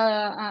 build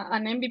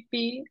an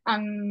MVP,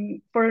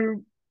 and for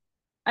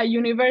a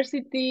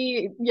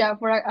university, yeah,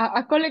 for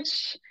a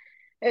college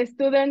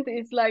student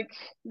is like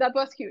that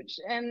was huge.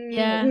 And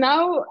yeah,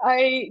 now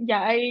I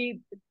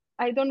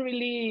don't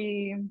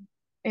really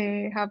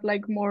have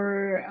like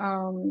more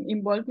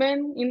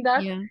involvement in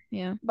that, yeah,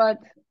 yeah, but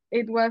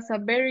it was a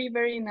very,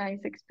 very nice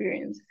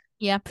experience.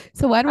 yeah.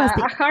 So what was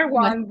the A hard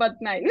what? one, but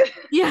nice.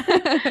 Yeah,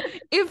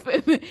 if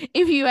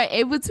if you are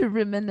able to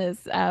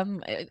reminisce,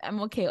 I'm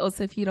okay.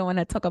 Also, if you don't want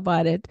to talk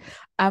about it,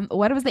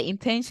 what was the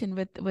intention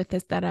with the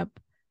startup?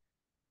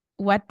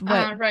 What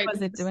Right.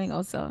 was it doing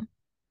also?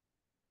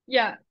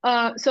 Yeah.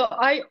 So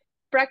I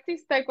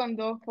practiced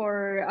Taekwondo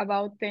for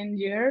about 10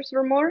 years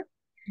or more.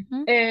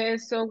 Mm-hmm,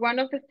 So one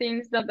of the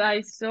things that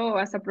I saw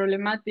as a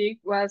problematic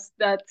was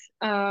that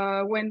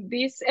when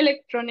these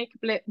electronic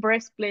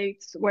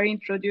breastplates were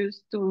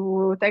introduced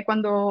to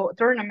Taekwondo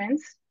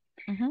tournaments,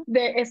 mm-hmm,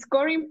 the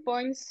scoring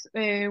points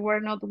were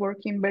not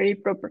working very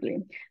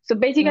properly. So yeah,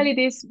 basically,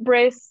 these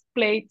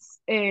breastplates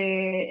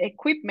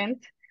equipment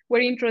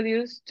were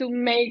introduced to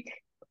make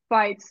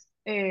fights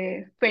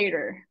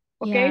fairer.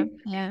 yeah, Okay,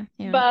 yeah,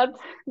 yeah. but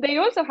they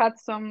also had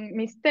some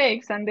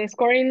mistakes, and the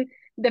scoring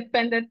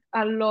depended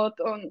a lot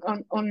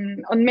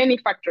on many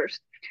factors.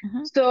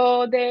 Mm-hmm,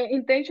 So the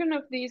intention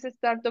of this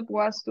startup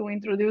was to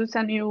introduce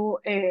a new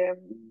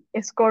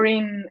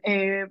scoring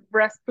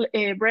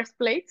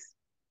breastplates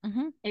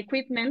mm-hmm,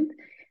 equipment,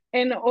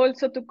 and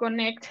also to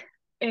connect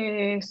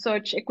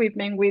such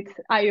equipment with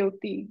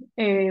IoT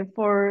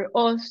for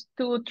us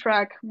to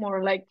track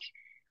more like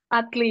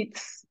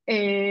athletes'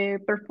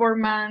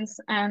 performance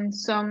and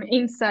some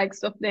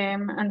insights of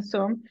them and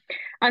so on.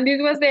 And this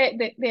was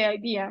the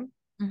idea.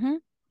 mm-hmm.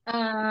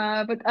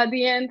 But at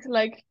the end,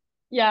 like,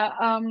 yeah,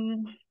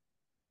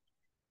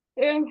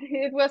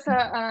 it was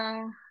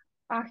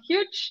a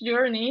huge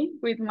journey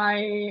with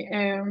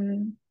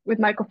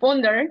my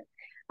co-founder,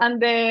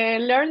 and the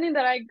learning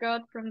that I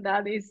got from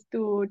that is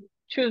to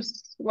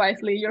choose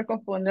wisely your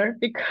co-founder,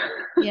 because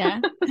Yeah.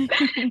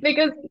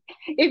 because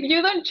if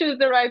you don't choose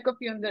the right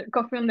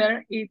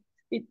co-founder,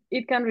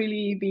 it can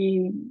really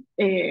be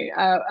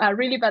a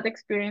really bad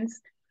experience.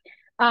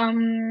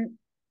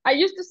 I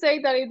used to say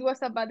that it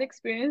was a bad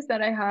experience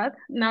that I had.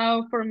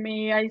 Now, for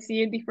me, I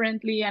see it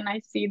differently, and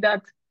I see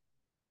that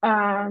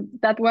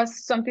that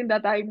was something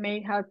that I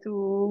may have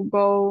to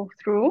go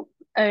through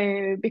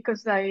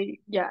because I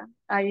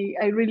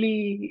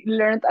really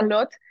learned a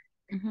lot,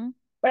 Mm-hmm.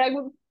 but I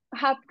would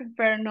have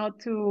preferred not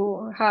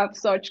to have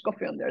such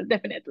co-founder,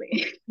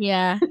 definitely.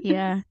 Yeah,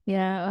 yeah,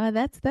 yeah. Oh,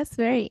 that's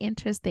very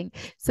interesting.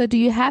 So, do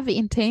you have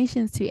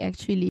intentions to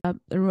actually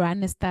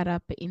run a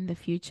startup in the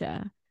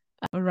future,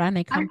 or run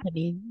a I,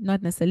 company,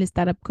 not necessarily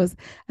startup, because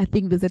I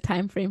think there's a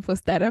time frame for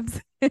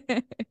startups.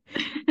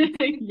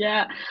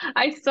 yeah,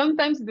 I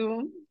sometimes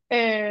do.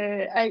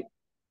 I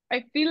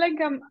feel like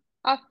I'm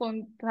a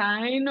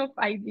fountain of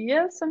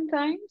ideas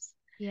sometimes,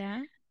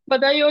 Yeah.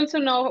 but I also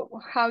know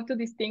how to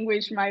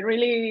distinguish my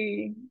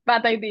really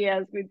bad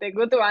ideas with the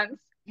good ones.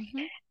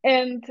 Mm-hmm.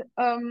 And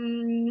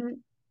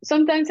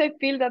sometimes I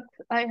feel that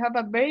I have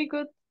very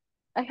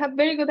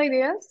good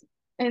ideas.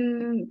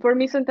 And for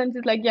me, sometimes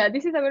it's like, yeah,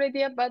 this is a good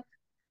idea, but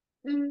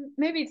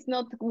maybe it's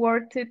not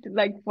worth it,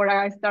 like for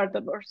a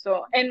startup or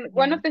so. And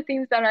one Yeah. of the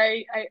things that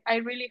I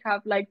really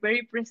have like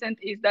very present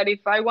is that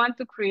if I want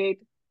to create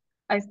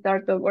a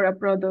startup or a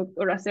product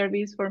or a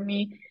service, for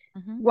me,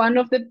 Mm-hmm. one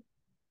of the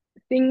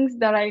things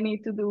that I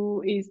need to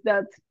do is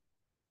that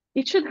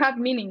it should have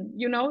meaning,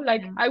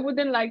 like Yeah. I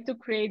wouldn't like to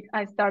create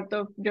a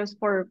startup just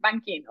for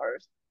banking or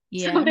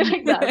Yeah. something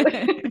like that.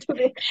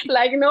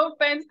 Like, no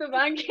offense to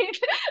banking,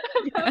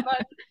 Yeah.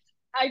 but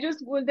I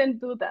just wouldn't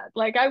do that.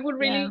 Like, I would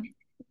Yeah. really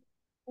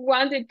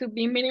want it to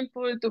be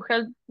meaningful, to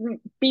help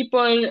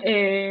people.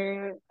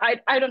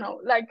 I don't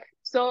know, like,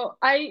 so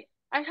I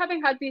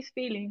haven't had this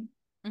feeling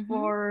Mm-hmm.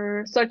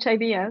 for such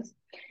ideas.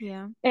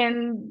 Yeah.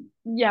 And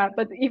yeah,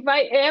 but if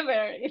I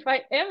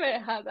ever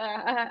had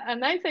a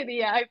nice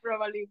idea, I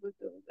probably would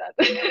do that.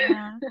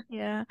 Yeah,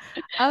 yeah.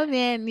 Oh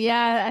man,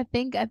 yeah. I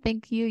think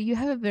you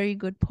have a very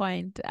good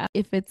point.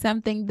 If it's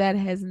something that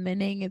has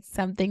meaning, it's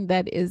something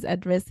that is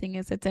addressing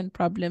a certain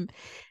problem,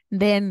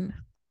 then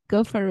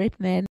go for it,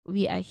 man.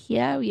 We are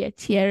here, we are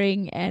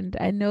cheering, and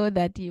I know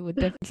that you would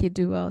definitely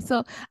do well.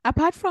 So,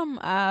 apart from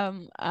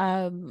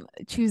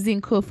choosing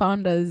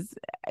co-founders,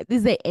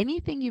 is there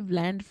anything you've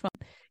learned from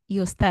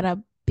your startup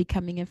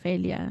becoming a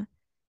failure?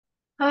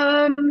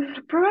 Um,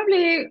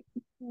 Probably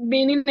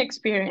being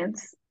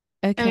inexperienced.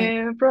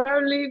 Okay.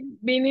 Probably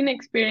being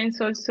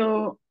inexperienced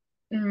also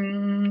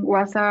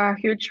was a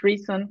huge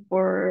reason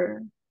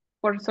for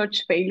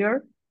such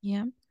failure.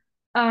 Yeah.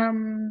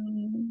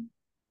 Um,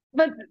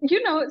 but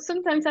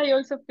sometimes I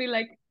also feel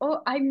like, oh,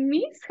 I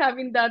miss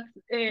having that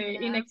Yeah.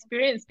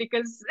 inexperience,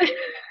 because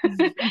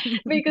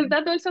because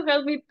that also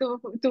helped me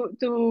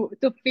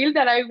to feel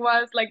that I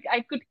was like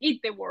I could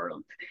eat the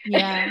world.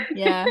 Yeah,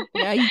 yeah,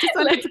 yeah. You just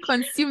wanted Like to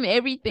consume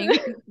everything.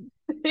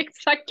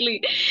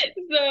 exactly.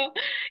 So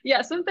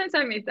yeah, sometimes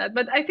I miss that,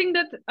 but I think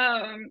that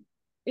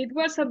it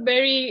was a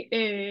very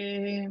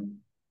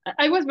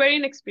I was very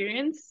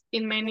inexperienced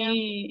in Yeah.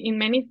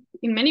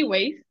 many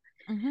ways.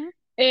 Mm-hmm.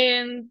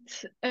 And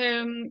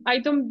I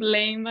don't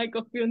blame my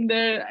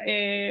co-founder,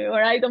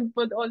 or I don't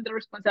put all the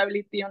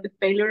responsibility on the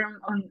failure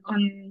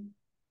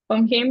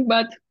on him,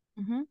 but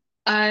Mm-hmm.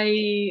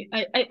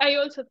 I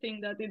also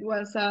think that it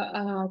was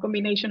a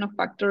combination of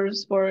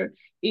factors for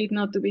it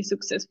not to be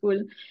successful.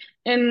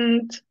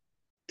 And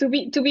to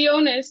be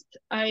honest,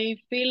 I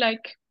feel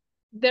like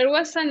there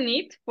was a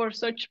need for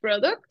such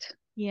product,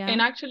 Yeah.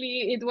 and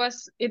actually it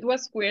was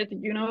weird,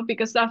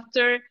 because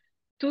after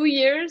 2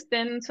 years,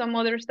 then some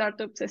other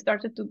startups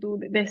started to do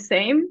the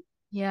same,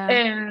 Yeah.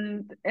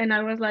 and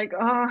I was like,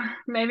 oh,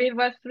 maybe it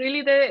was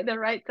really the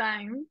right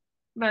time,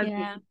 but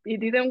Yeah. it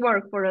didn't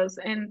work for us,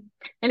 and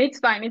it's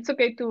fine. It's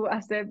okay to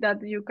accept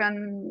that you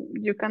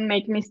can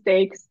make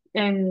mistakes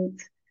and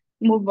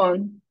move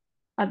on.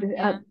 At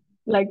Yeah.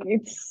 like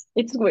it's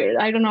weird.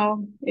 I don't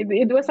know.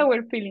 It was a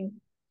weird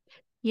feeling.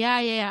 Yeah,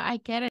 yeah, yeah, I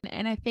get it.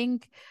 And I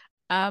think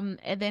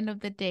at the end of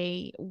the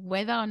day,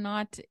 whether or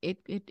not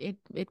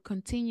it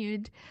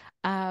continued,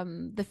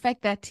 the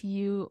fact that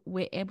you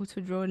were able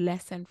to draw a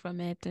lesson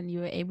from it and you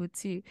were able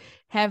to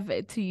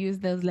have to use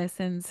those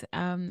lessons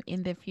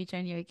in the future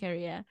in your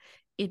career,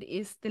 it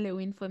is still a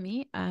win for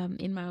me,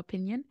 in my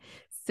opinion.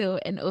 So,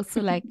 and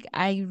also like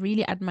I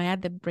really admire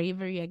the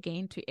bravery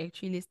again to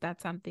actually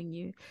start something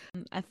new.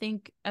 I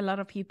think a lot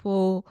of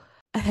people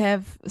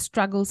have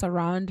struggles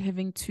around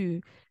having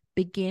to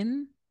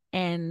begin.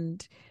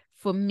 And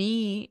for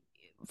me,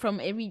 from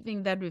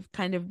everything that we've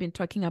kind of been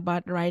talking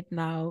about right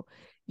now,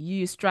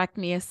 you struck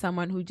me as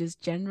someone who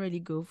just generally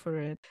go for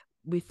it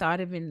without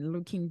even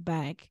looking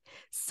back.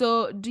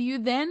 So do you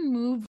then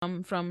move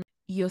from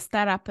your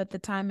startup at the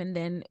time and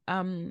then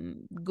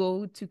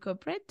go to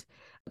corporate?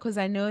 Because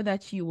I know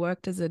that you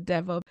worked as a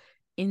DevOps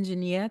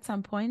engineer at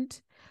some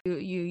point.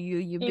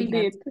 You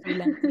began Indeed. to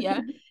freelance.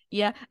 Yeah.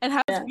 Yeah. And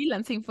how's Yeah.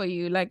 freelancing for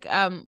you? Like,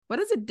 what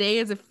does a day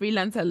as a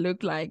freelancer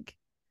look like?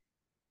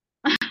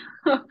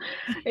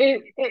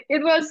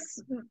 It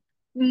was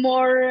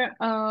more,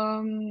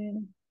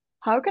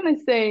 how can I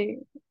say,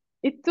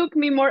 it took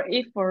me more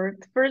effort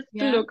first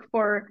to Yeah. look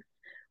for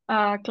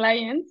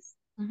clients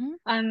Mm-hmm.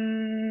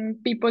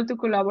 and people to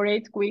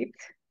collaborate with,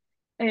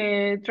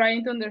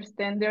 trying to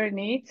understand their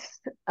needs.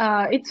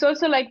 It's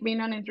also like being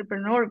an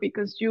entrepreneur,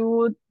 because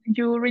you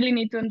really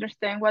need to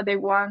understand what they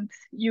want.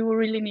 You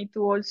really need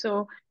to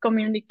also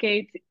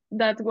communicate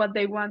that what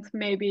they want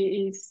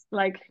maybe is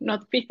like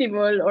not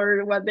feasible,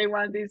 or what they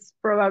want is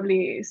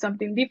probably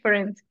something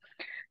different.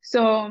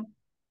 So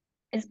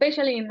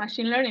especially in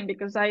machine learning,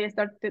 because I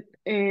started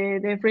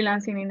the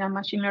freelancing in a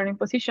machine learning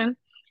position,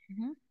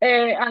 Mm-hmm.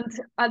 and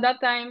at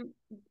that time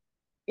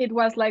it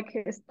was like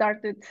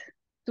started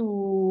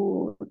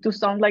to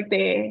sound like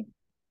the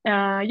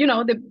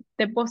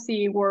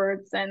bossy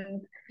words,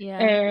 and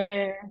Yeah.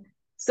 uh,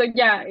 so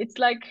yeah, it's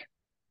like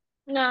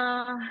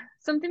uh,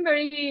 something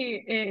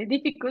very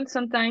difficult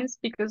sometimes,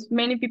 because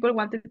many people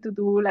wanted to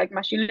do like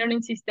machine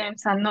learning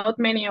systems, and not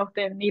many of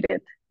them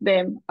needed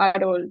them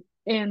at all.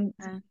 And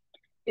Yeah.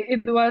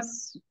 it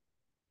was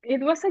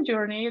a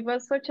journey. It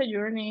was such a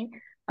journey.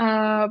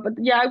 But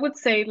yeah, I would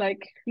say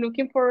like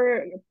looking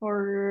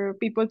for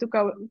people to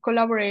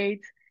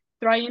collaborate,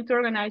 trying to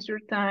organize your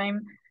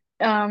time,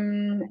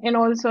 and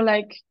also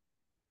like,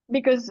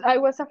 because I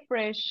was a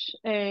fresh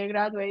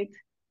graduate,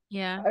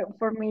 Yeah.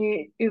 for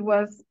me it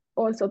was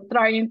also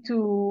trying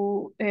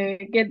to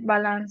get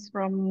balance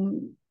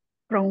from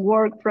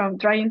work, from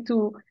trying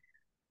to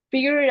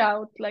figure it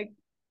out, like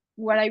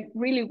what I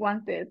really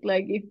wanted,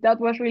 like if that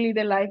was really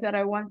the life that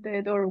I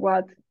wanted or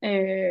what.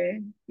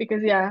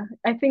 Because yeah,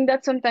 I think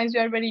that sometimes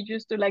you are very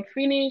used to like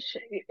finish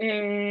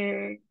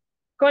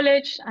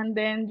college, and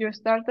then you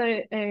start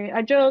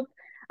a job,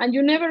 and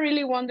you never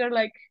really wonder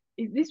like,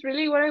 is this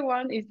really what I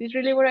want? Is this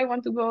really where I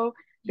want to go?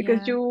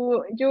 because Yeah.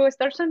 you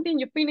start something,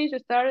 you finish, you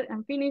start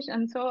and finish,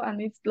 and so,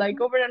 and it's like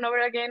Mhm. over and over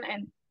again.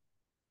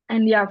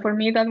 And yeah, for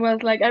me that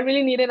was like I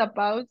really needed a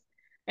pause.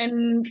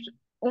 And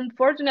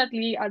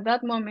unfortunately at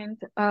that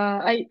moment,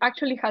 I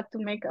actually had to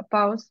make a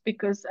pause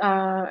because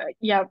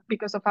yeah,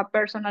 because of a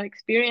personal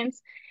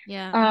experience.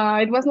 Yeah.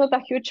 It was not a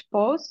huge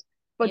pause,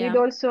 but it Yeah.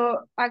 also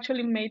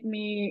actually made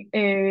me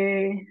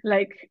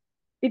like,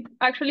 it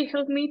actually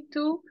helped me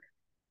to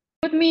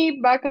put me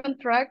back on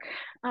track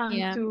and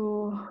Yeah.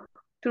 to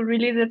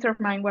really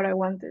determine what I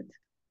wanted.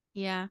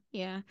 Yeah.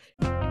 Yeah.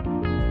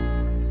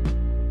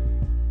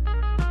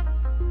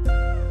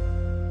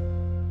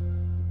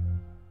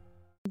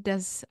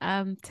 Does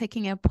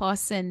taking a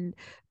pause and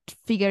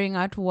figuring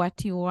out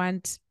what you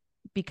want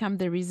become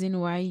the reason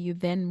why you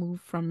then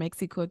move from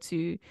Mexico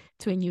to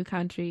a new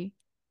country?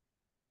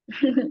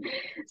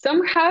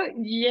 Somehow,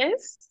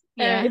 yes.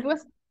 Yeah. It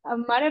was a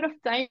matter of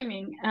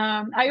timing.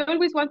 I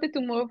always wanted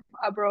to move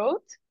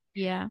abroad,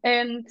 Yeah.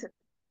 and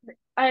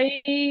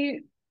I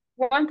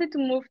wanted to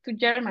move to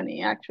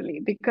Germany actually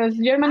because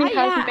Germany Ah,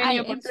 has yeah, many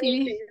I actually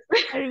opportunities.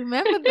 I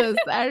remember this.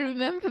 I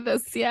remember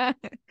this. Yeah.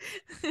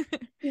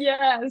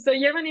 Yeah, so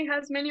Germany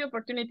has many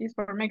opportunities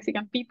for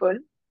Mexican people,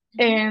 Mhm.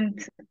 and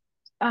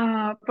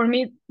for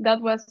me that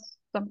was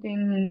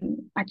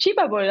something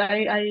achievable.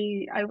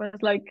 I was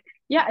like,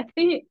 yeah, I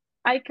think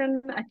I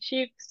can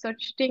achieve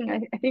such thing.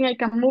 I think I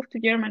can move to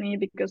Germany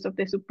because of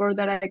the support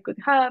that I could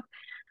have,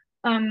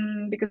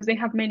 because they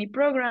have many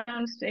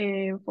programs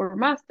for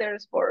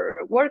masters, for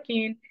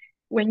working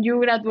when you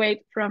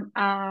graduate from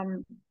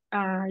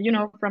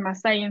from a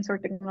science or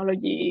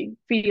technology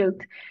field.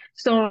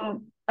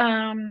 So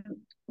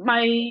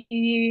my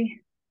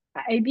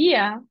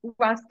idea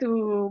was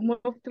to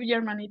move to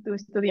Germany to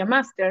study a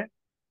master,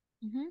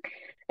 Mhm.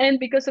 and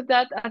because of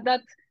that, at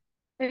that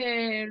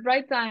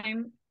right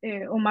time,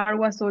 Omar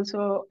was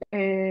also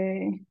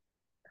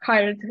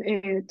hired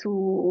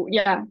to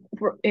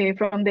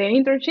from the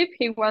internship.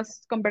 He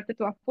was converted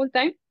to a full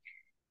time,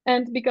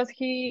 and because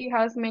he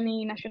has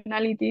many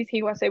nationalities,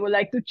 he was able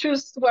like to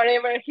choose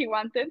whatever he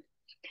wanted.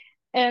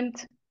 And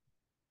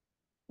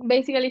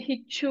basically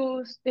he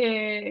chose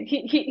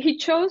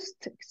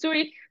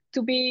Zurich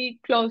to be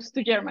close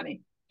to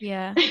Germany.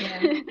 Yeah,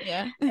 yeah,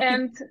 yeah.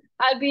 And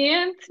at the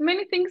end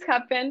many things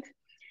happened,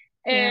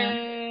 Yeah,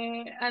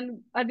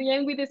 and at the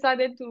end we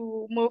decided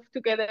to move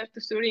together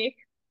to Zurich.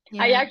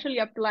 I yeah, actually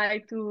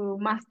applied to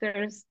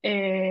masters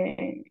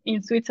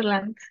in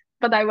Switzerland,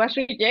 but I was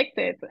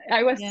rejected.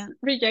 I was yeah,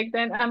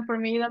 rejected, and for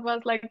me that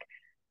was like,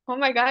 oh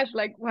my gosh,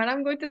 like what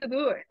I'm going to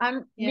do?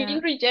 I'm being yeah,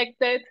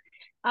 rejected.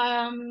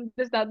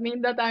 Does that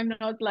mean that I'm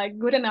not like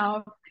good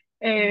enough?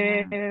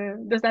 yeah,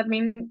 Does that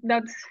mean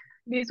that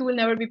this will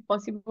never be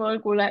possible?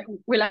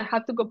 Will I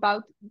have to go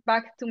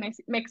back to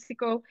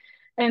Mexico?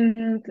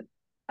 And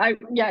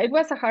yeah, it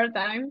was a hard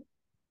time.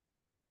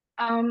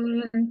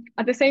 Um,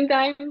 at the same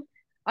time,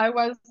 I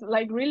was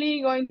like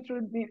really going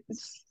through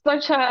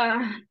such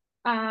a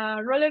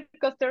roller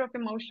coaster of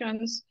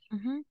emotions,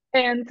 hmm,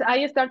 and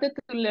I started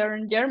to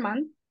learn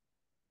German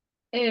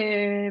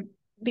uh,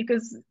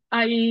 because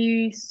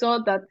I saw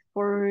that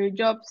for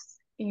jobs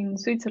in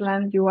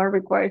Switzerland, you are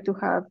required to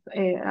have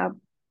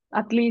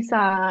at least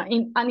an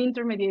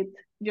intermediate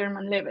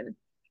German level,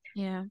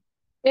 yeah,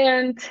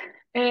 and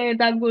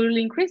that will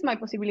increase my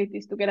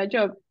possibilities to get a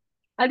job.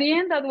 At the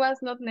end, that was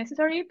not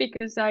necessary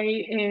because I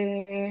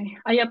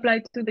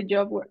applied to the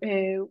job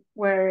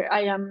where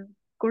I am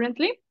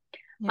currently,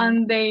 yeah,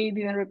 and they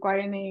didn't require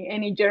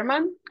any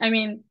German. I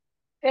mean,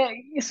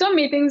 some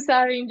meetings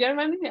are in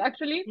German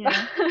actually,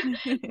 yeah,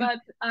 but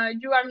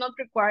you are not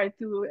required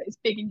to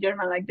speak in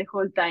German like the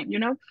whole time, you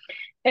know.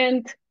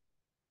 And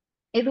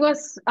it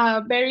was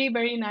a very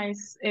very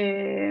nice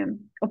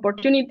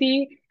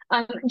opportunity.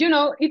 And you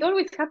know, it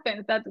always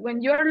happens that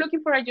when you are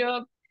looking for a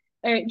job,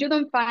 you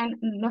don't find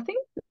nothing,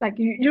 like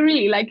you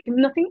really like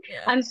nothing,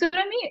 yeah. and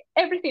suddenly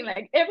everything,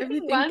 like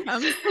everything Everything wants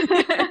comes.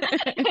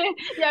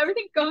 yeah,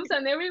 everything comes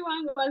and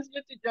everyone wants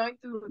you to join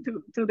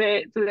to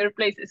their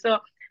places. So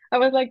I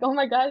was like, oh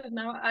my god,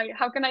 now I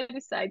how can I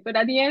decide? But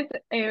at the end,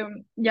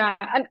 yeah,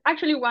 and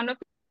actually one of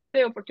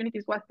the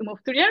opportunities was to move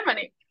to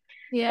Germany.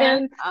 Yeah.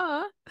 And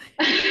Oh,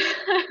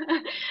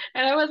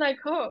 and I was like,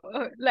 oh,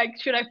 like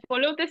should I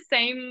follow the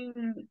same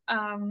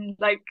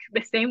like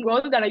the same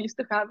goal that I used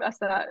to have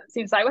as a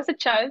since I was a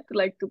child,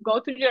 like to go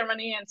to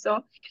Germany and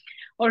so,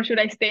 or should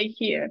I stay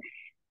here?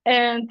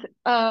 And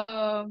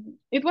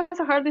it was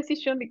a hard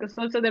decision because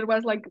also there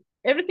was like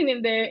everything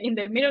in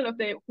the middle of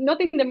the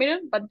not in the middle,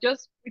 but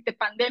just with the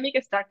pandemic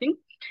starting,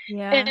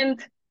 yeah,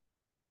 and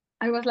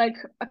I was like,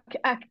 okay,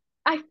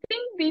 I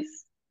think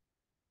this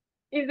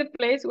is the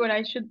place where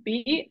I should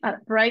be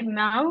right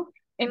now.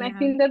 And I yeah,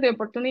 think that the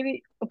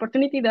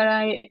opportunity that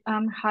I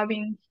am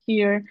having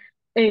here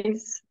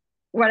is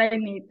what I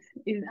need,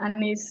 and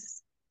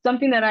is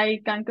something that I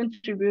can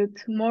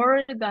contribute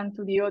more than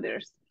to the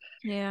others.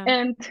 yeah,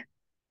 And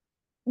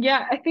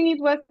yeah, I think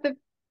it was the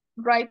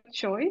right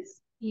choice.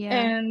 yeah.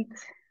 And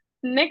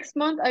next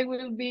month I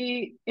will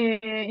be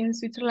in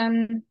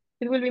Switzerland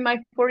it will be my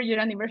 4-year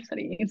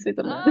anniversary in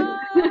Switzerland.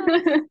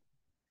 Oh,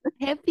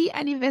 happy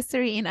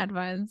anniversary in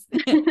advance.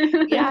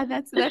 Yeah,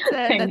 that's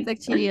Thanks.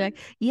 actually like,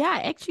 yeah,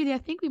 actually I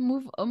think we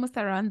move almost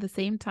around the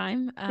same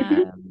time.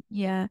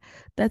 Yeah,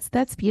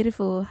 that's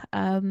beautiful.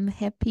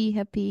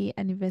 Happy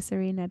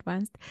anniversary in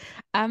advance.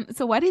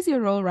 So what is your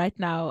role right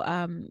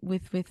now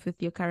with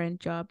your current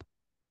job?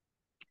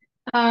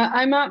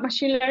 I'm a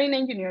machine learning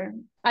engineer.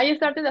 I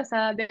started as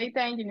a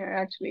data engineer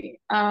actually.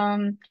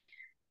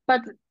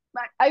 But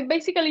I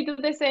basically do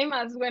the same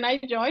as when I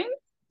joined,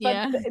 but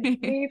Yeah.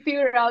 we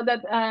figured out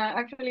that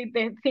actually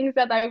the things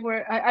that I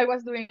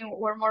was doing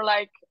were more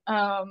like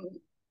a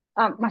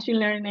machine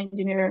learning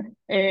engineer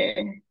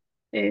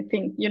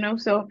thing, you know.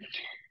 So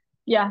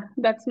yeah,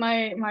 that's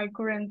my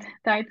current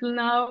title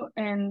now,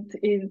 and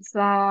it's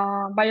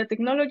a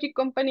biotechnology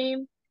company.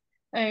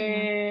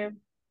 Yeah. Uh,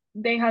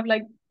 they have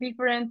like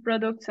different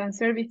products and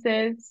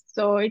services,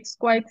 so it's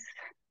uh,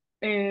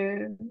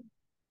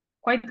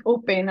 quite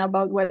open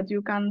about what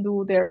you can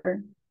do there.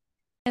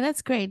 And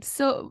that's great.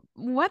 So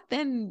what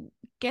then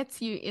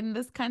gets you in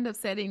this kind of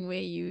setting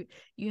where you're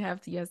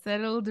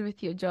settled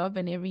with your job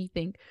and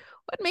everything?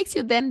 What makes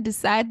you then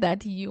decide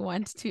that you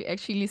want to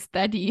actually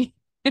study?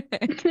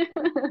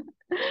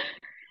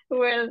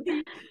 Well,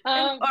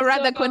 Or so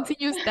rather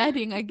continue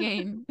studying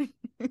again.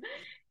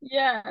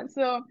 yeah,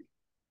 so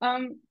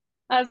um,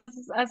 as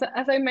as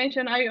I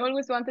mentioned, I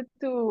always wanted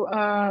to.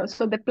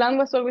 So the plan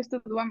was always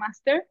to do a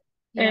master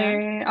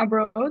Yeah.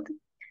 abroad,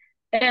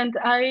 and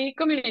I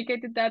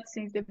communicated that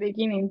since the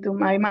beginning to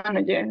my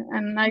manager,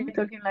 and I Mhm.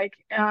 told him like,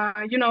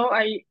 you know,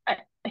 I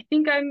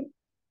think I'm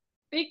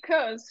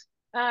because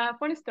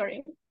funny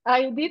story.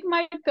 I did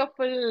my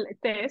TOEFL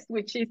test,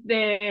 which is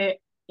the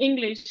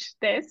English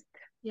test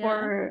Yeah.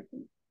 for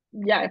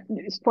yeah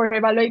for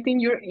evaluating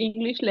your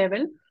English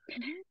level,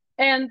 Mhm.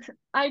 and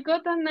I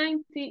got a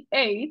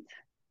 98,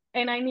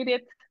 and I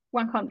needed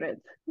 100.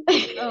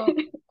 Oh,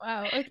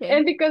 wow. Okay.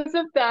 And because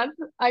of that,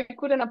 I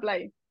couldn't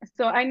apply.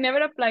 So I never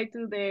applied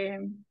to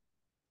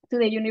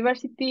the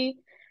university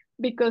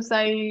because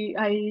I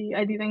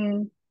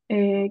didn't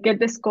get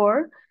the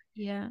score.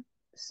 Yeah.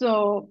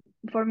 So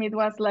for me, it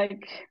was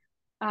like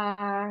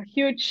a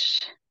huge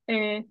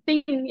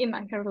thing in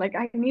my head. Like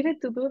I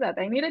needed to do that.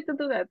 I needed to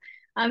do that.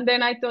 And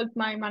then I told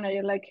my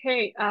manager, like,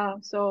 hey,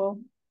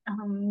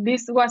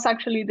 this was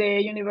actually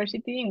the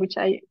university in which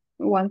I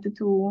wanted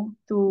to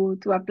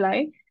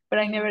apply, but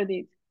I Yeah. never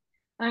did.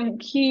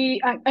 And he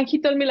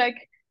told me like,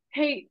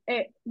 hey,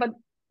 but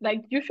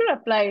like you should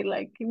apply.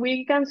 Like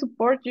we can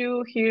support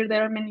you here.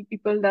 There are many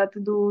people that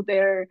do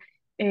their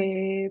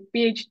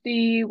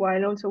PhD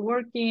while also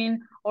working,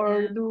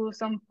 or Yeah. do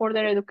some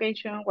further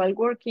education while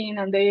working,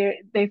 and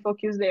they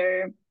focus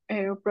their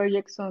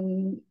projects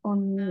on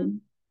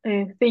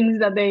things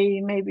that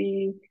they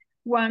maybe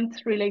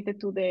want related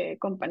to the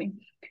company.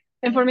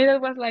 And Yeah. for me,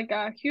 that was like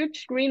a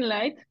huge green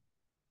light.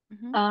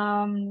 Mhm.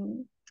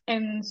 Um,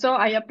 and so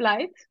I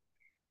applied,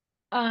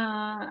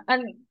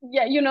 and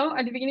yeah, you know,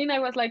 at the beginning I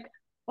was like,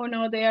 oh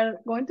no, they are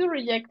going to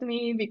reject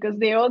me because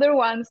the other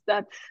ones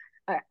that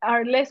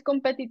are less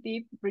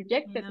competitive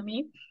rejected Yeah.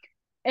 me,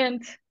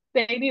 and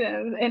they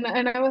didn't.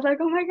 And I was like,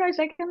 oh my gosh,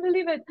 I can't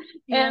believe it.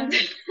 And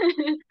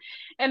Yeah.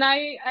 and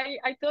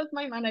I told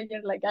my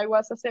manager like I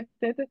was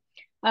accepted,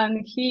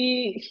 and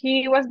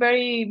he was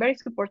very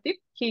supportive.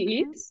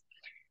 He Mhm. is.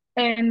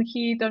 And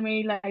he told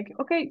me like,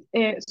 okay,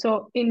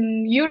 so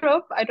in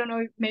Europe, I don't know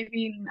if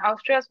maybe in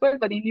Austria as well,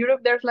 but in Europe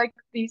there's like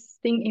this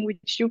thing in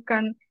which you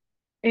can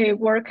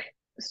work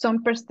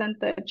some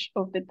percentage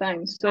of the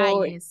time. Ah,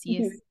 So yes,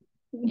 you, yes.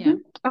 Yeah.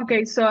 Mhm.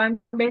 Okay, so I'm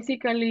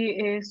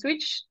basically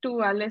switched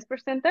to a less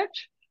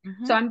percentage.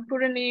 So Mhm. I'm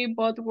currently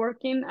both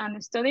working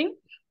and studying.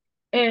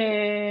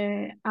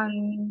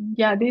 And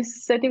yeah,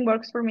 this setting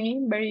works for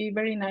me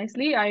very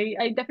nicely.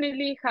 I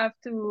definitely have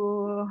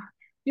to,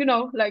 you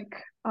know, like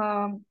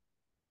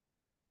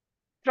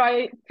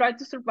try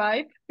to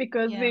survive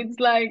because Yeah. it's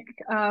like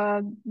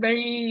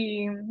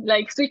very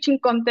like switching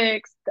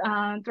context,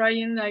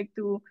 trying like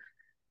to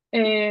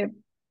uh,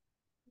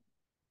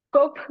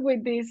 cope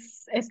with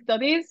these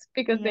studies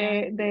because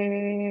Yeah.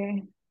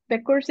 the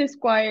course is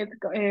quite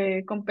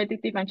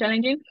competitive and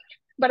challenging,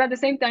 but at the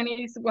same time it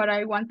is what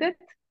I wanted,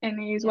 and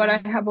is what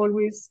Yeah. I have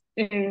always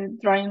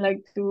trying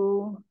like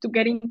to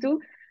get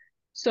into.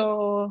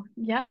 So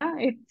yeah,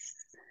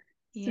 it's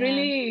Yeah.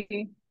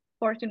 really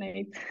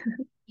fortunate.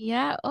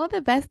 Yeah, all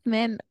the best,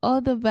 man. All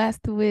the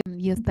best with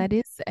your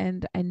studies,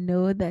 and I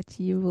know that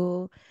you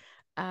will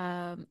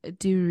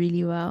do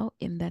really well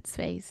in that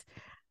space.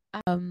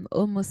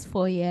 Almost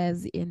 4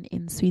 years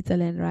in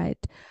Switzerland, right?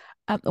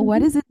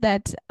 What Mhm. is it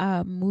that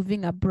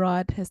moving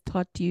abroad has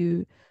taught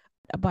you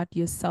about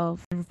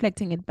yourself,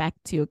 reflecting it back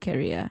to your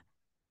career?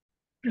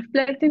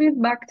 Reflecting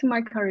it back to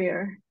my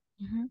career.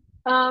 Mm-hmm.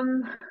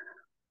 Um,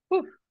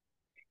 whew,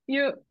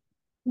 you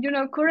you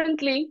know,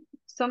 currently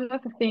some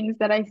of the things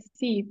that I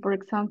see, for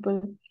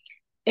example,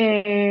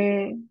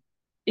 uh,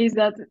 is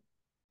that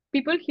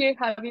people here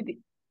have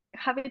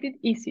it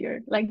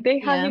easier. Like they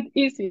have Yeah. it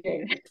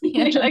easier.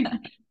 Yeah. Like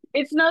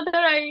it's not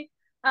that I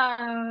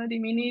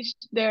diminish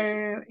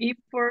their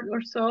effort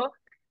or so,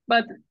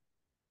 but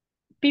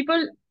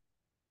people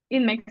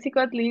in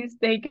Mexico at least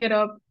they get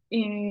up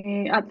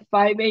at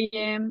 5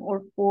 a.m.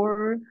 or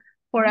 4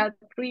 for Mhm. a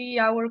 3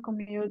 hour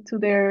commute to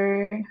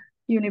their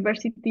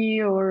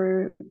university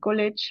or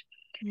college,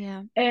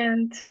 Yeah.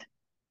 and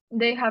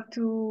they have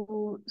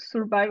to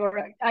survive. Or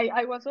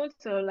I was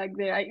also like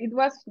there. It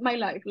was my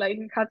life. Like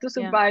had to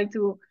Yeah. survive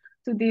to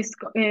this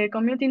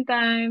commuting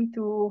time,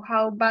 to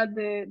how bad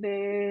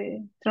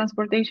the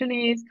transportation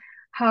is,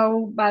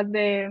 how bad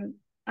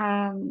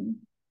um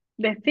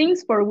the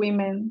things for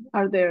women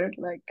are there.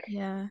 Like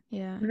Yeah.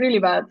 Yeah. really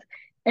bad,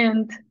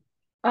 and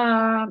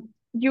uh,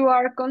 you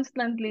are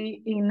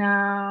constantly in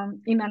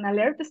an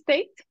alert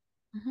state,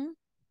 Mhm.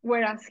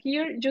 whereas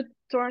here you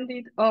turned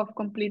it off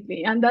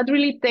completely, and that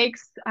really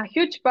takes a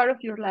huge part of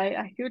your life,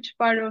 a huge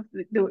part of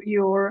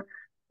your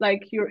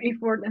like your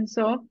effort and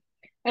so.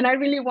 And I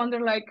really wonder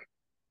like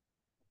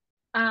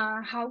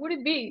how would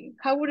it be?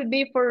 How would it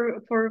be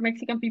for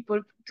Mexican people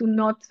to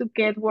not to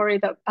get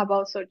worried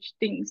about such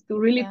things, to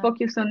really Yeah.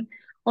 focus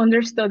on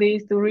their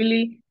studies, to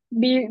really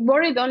be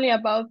worried only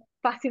about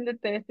passing the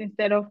test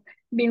instead of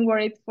being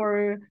worried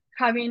for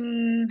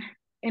having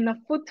enough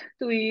food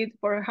to eat,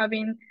 for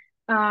having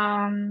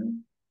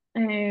um,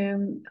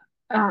 um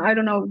I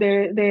don't know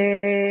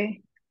the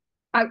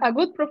a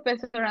good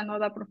professor and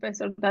not a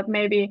professor that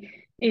maybe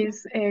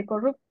is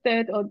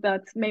corrupted or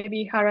that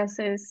maybe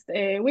harasses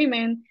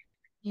women.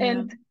 Yeah.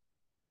 And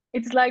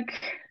it's like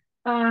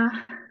uh,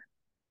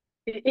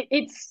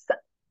 it's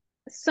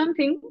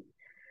something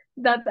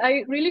that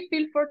I really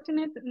feel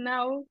fortunate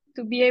now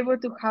to be able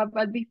to have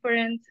a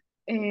different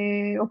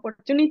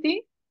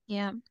opportunity.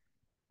 Yeah.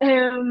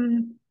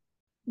 Um,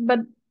 but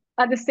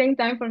at the same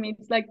time, for me,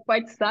 it's like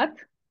quite sad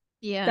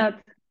Yeah.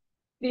 that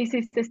this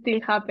is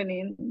still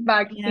happening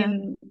back Yeah.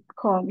 in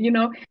home, you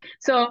know.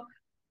 So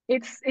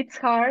it's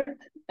hard.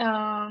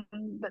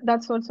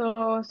 That's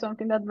also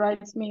something that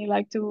drives me,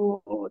 like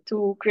to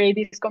create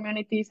these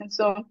communities and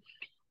so.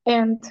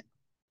 And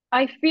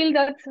I feel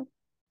that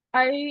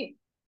I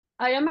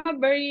I am a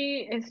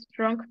very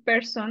strong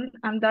person,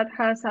 and that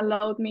has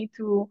allowed me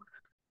to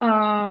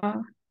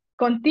uh,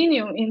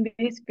 continue in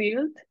this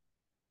field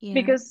Yeah.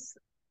 because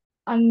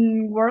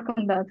and work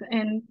on that.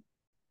 And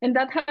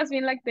that has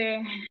been like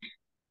the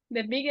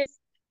biggest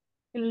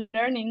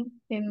learning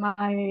in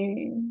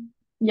my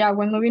yeah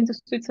when moving to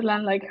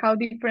Switzerland, like how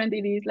different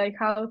it is, like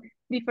how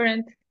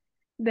different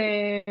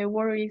the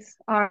worries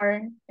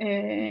are,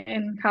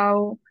 and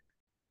how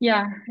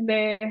yeah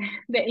the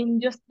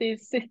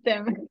injustice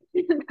system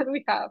that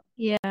we have.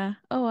 Yeah.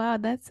 Oh wow,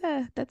 that's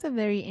a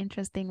very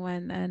interesting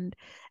one, and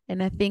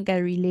I think I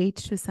relate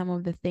to some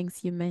of the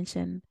things you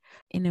mentioned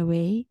in a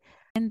way.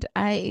 And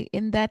I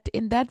in that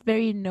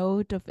very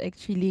note of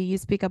actually you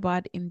speak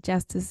about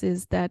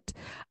injustices that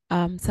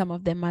some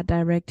of them are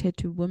directed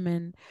to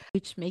women,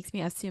 which makes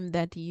me assume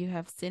that you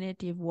have seen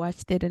it, you've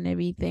watched it and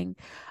everything.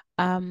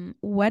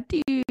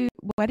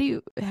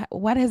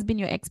 What has been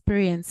your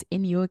experience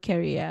in your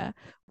career,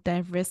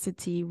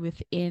 diversity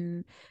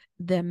within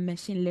the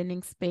machine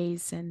learning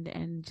space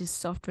and just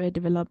software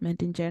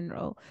development in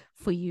general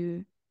for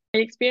you? My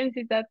experience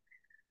is that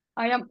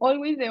I am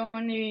always the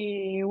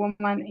only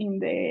woman in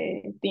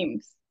the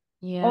teams.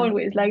 Yeah.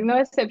 Always, like no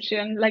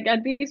exception. Like at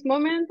this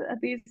moment, at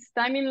this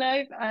time in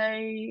life,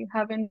 I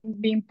haven't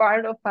been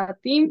part of a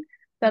team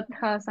that Mhm.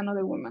 has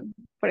another woman,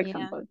 for Yeah.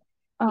 example.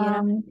 Yeah.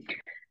 Um,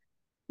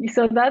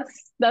 so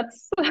that's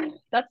that's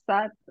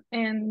sad.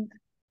 And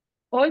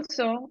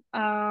also,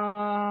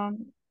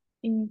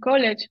 in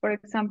college, for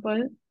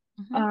example,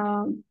 Hmm.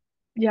 um,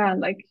 yeah,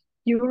 like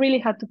you really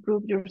had to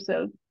prove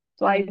yourself Yeah.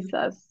 twice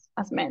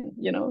as men,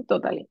 you know,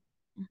 totally.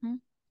 Hmm.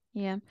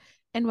 Yeah.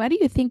 And why do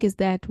you think is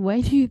that?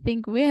 Why do you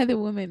think where are the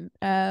women?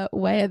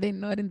 Why are they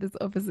not in these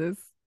offices?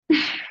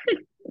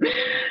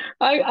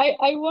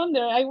 I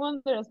wonder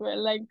as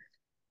well. Like,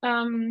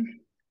 um,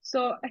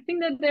 so I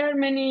think that there are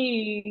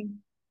many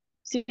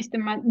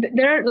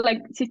there are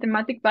like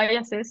systematic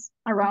biases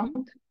Hmm.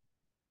 around,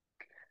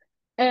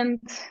 and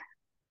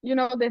you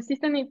know the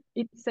system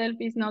itself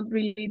is not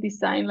really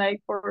designed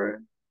like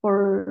for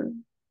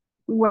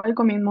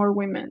welcoming more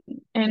women, Yeah.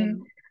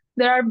 and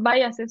there are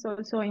biases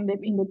also in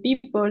the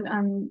people,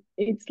 and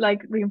it's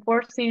like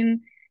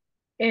reinforcing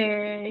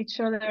each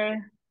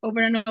other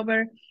over and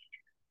over.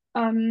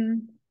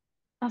 Um,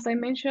 as I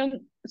mentioned,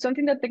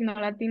 something that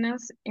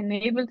Tecnolatinas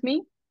enabled me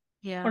or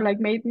Yeah. like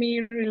made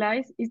me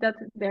realize is that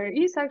there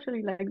is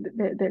actually like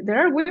there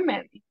are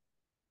women in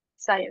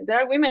science,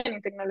 there are women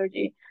in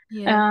technology.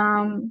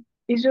 Yeah.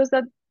 It's just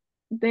that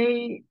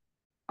they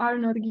are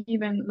not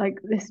given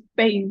like the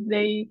space.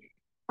 They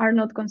are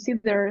not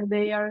considered.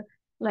 They are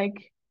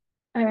like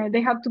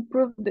they have to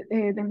prove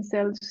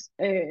themselves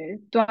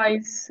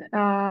twice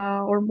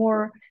or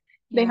more.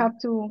 They Yeah. have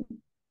to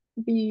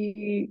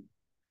be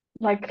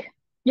like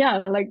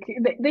yeah like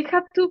they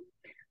have to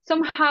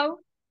somehow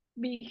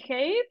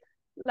behave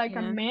like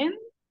a Yeah. man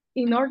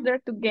in Hmm. order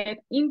to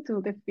get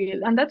into the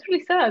field, and that's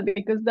really sad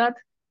because that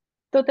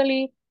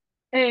totally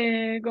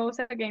goes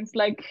against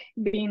like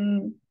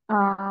being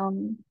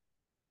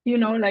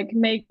like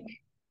make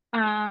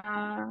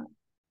uh,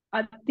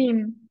 a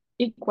team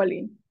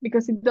equally,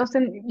 because it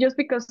doesn't, just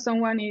because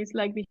someone is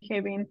like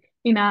behaving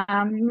in a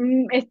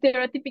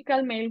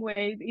stereotypical male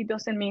way, it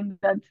doesn't mean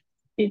that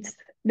it's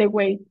the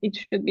way it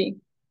should be.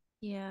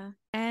 Yeah.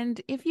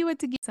 And if you were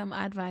to give some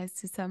advice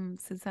to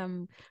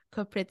some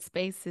corporate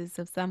spaces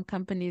of some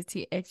companies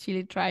to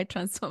actually try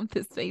transform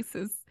the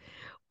spaces,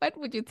 what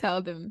would you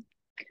tell them?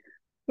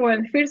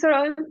 Well, first of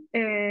all,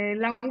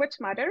 language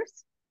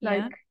matters.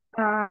 Like,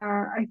 Yeah.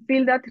 I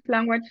feel that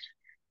language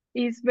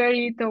is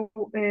very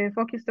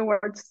focused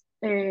towards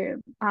a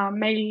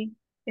male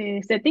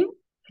setting.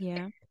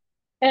 Yeah.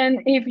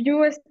 And if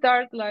you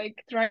start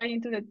like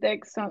trying to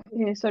detect some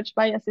such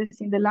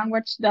biases in the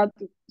language, that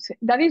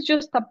is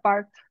just a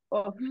part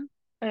of Mhm.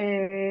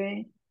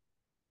 uh,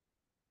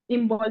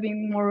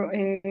 involving more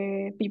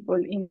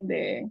people in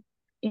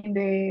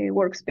the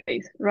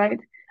workspace, right?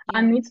 Yeah.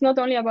 And it's not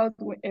only about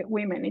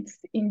women; it's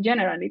in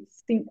general.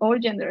 It's in all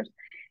genders.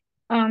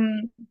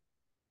 Um,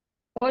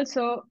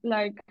 Also,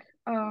 like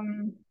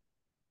um,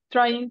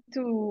 trying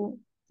to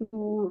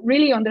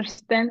really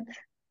understand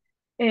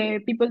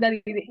people that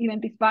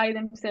identify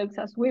themselves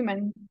as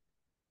women,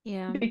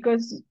 Yeah.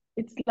 because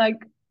it's like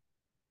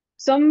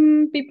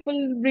some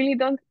people really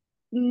don't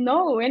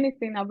know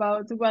anything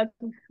about what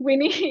we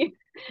need.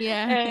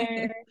 Yeah.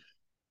 uh,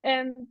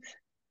 and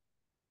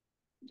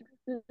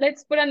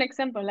let's put an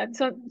example. Like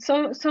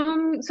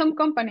some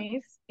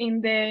companies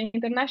in the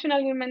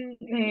International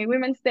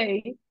Women's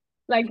Day,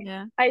 like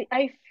Yeah. I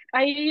I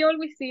I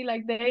always see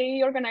like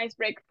they organize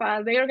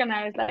breakfast, they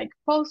organize like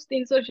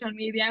posting social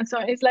media, and so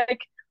it's like,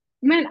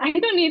 man, I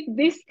don't need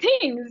these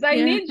things. I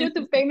Yeah. need you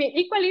to pay me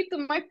equally to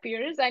my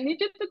peers. I need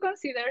you to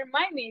consider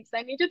my needs.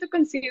 I need you to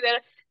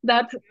consider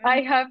that Yeah.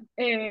 I have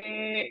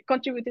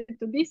contributed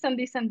to this and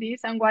this and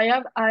this, and why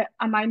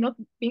am I not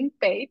being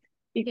paid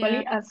Yeah.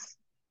 equally as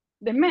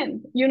the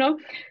men, you know?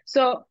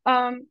 So,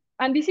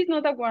 and this is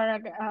not a war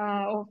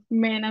of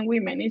men and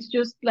women. It's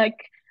just like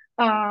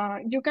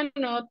you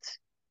cannot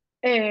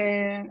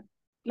uh,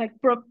 like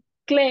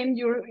proclaim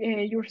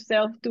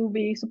yourself to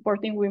be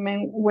supporting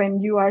women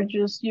when you are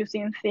just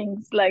using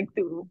things like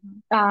to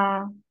Mhm.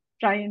 uh,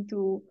 trying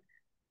to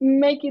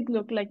make it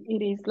look like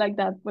it is like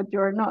that, but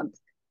you're not.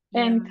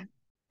 Yeah.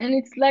 And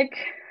it's like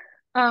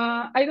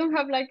I don't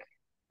have like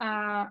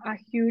a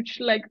huge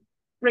like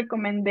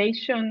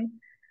recommendation,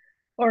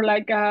 or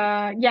like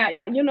yeah,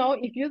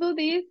 if you do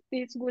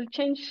this will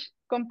change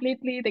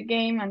completely the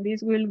game, and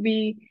this will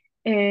be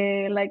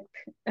like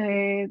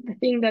the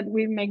thing that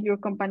will make your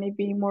company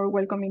be more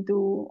welcoming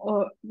to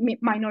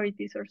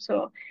minorities or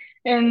so.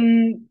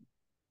 And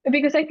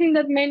because I think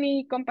that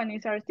many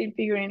companies are still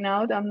figuring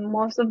out, and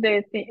most of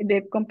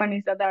the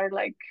companies that are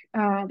like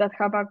that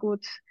have a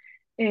good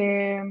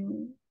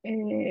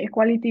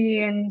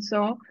equality and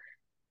so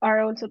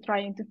are also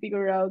trying to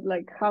figure out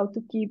like how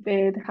to keep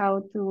it,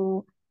 how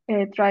to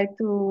try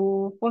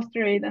to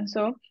foster it, and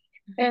so.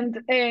 Mhm. And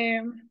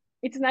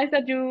it's nice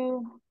that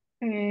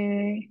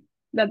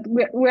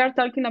we are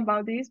talking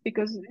about this,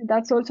 because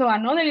that's also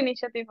another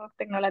initiative of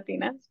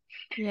Tecnolatinas,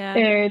 Yeah.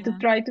 to Yeah.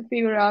 try to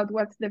figure out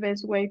what's the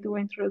best way to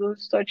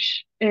introduce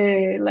such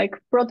like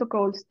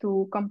protocols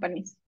to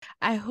companies.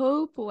 I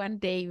hope one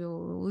day we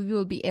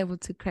will be able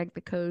to crack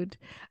the code,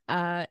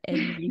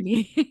 and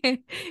really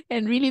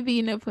and really be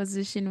in a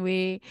position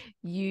where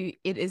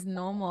it is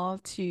normal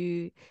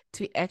to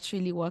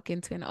actually walk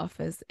into an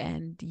office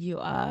and you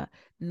are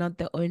not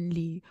the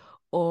only,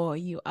 or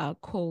you are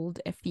called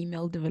a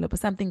female developer,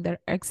 something that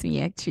irks me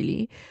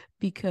actually,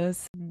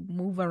 because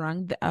move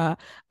around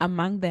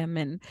among them.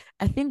 And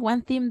I think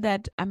one theme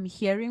that I'm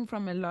hearing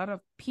from a lot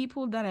of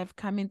people that have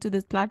come into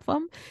this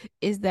platform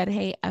is that,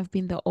 hey, I've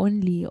been the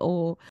only,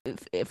 or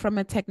from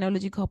a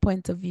technological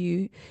point of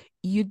view,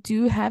 you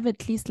do have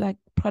at least like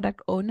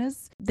product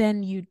owners,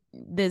 then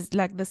there's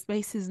like the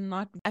space is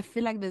not, I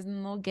feel like there's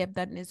no gap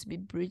that needs to be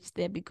bridged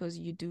there, because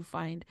you do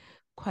find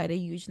quite a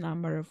huge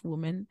number of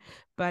women.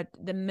 But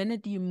the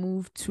minute you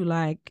move to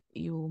like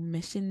your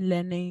machine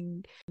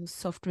learning,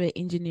 software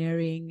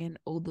engineering, and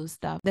all those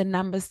stuff, the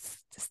numbers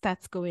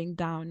starts going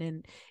down.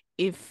 And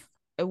if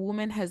a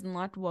woman has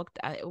not worked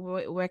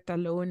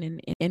alone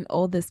in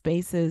all the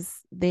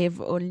spaces,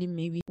 they've only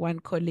maybe one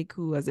colleague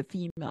who was a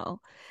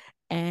female.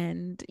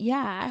 And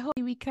yeah, I hope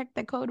we crack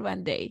the code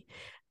one day.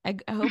 I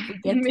hope we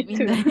get to Me be in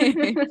too. that get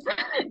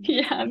to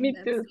Yeah, be in me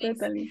that too, space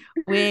totally.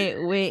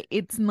 where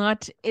it's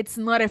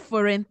not a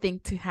foreign thing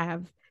to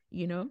have.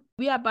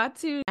 We are about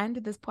to end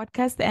this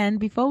podcast,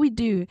 and before we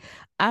do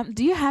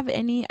you have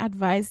any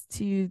advice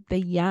to the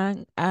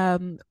young,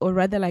 or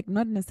rather, like,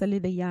 not necessarily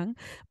the young,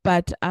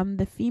 but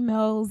the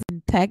females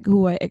in tech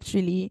who are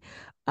actually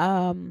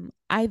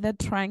either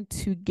trying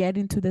to get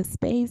into the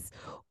space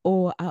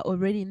or are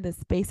already in the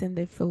space and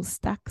they feel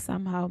stuck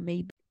somehow,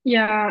 maybe?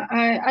 Yeah,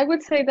 I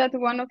would say that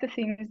one of the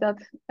things that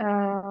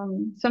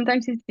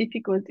sometimes is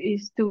difficult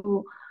is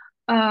to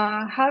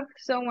have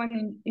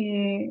someone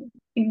in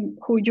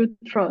who you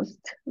trust.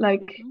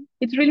 Like Mhm.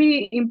 it's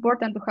really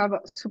important to have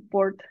a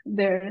support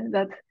there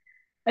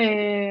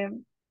uh,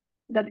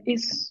 that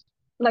is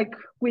like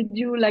with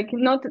you, like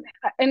not,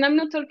 and I'm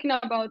not talking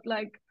about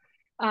like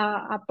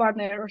a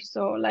partner or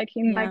so. Like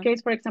in my Yeah.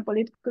 case, for example,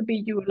 it could be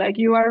you. Like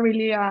you are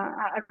really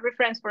a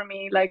reference for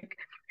me. Like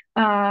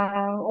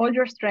all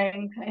your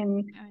strength and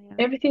Oh, yeah.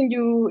 everything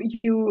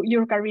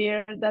your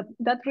career,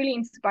 that really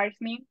inspires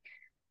me.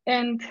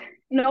 And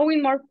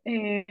knowing more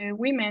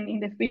women in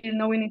the field,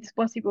 knowing it's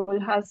possible,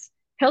 has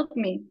helped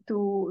me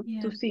to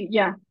Yeah. see,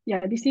 yeah,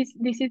 this is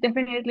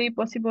definitely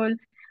possible.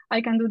 I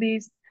can do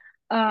this.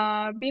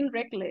 Being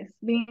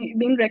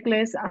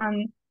reckless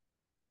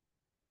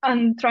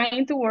and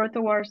trying to work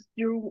towards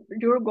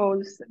your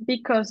goals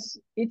because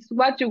it's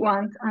what you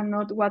want and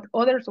not what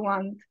others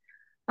want.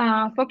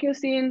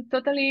 Focusing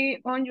totally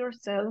on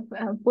yourself,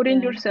 putting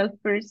Yeah. yourself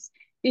first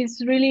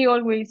is really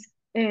always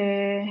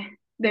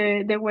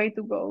the way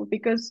to go,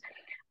 because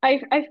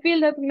I feel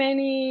that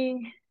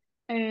many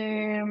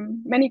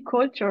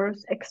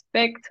cultures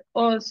expect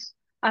us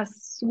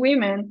as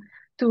women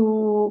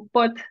to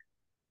put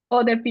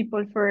other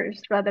people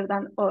first rather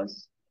than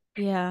us.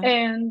 Yeah.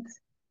 And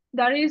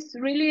that is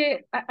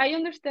really, I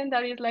understand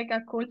that is like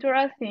a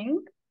cultural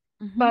thing,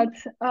 Mm-hmm. but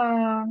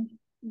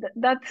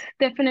that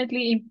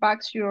definitely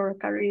impacts your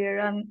career.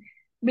 And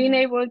being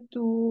Yeah. able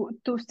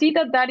to see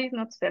that that is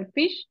not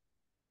selfish,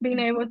 being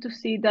Mm-hmm. able to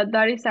see that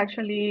that is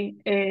actually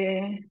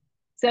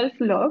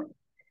self-love,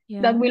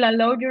 that Yeah. will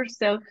allow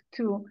yourself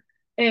to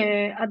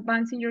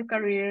advance in your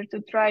career,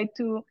 to try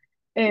to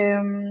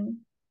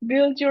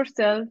build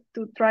yourself,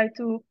 to try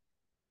to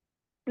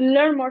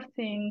learn more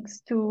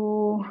things,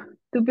 to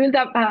build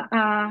up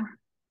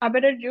a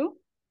better you.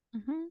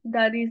 Mm-hmm.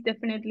 That is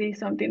definitely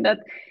something that,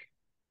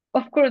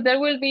 of course, there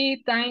will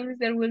be times,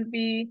 there will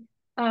be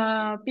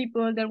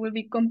people, there will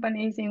be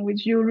companies in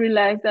which you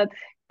realize that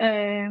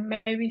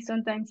maybe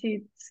sometimes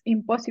it's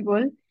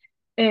impossible,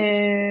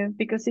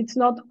 because it's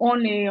not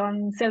only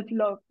on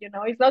self-love,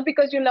 it's not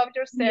because you love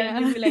yourself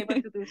you Yeah. will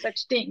able to do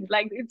such things.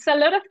 Like it's a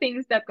lot of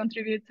things that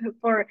contribute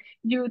for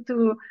you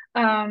to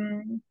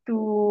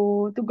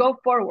go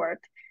forward.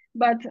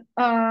 But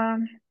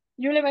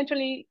you'll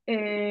eventually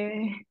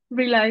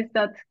realize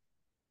that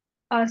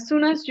as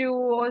soon as you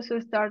also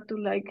start to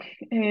like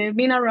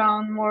being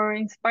around more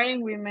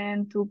inspiring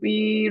women, to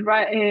be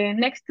right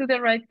next to the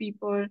right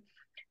people,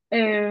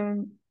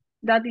 um,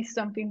 that is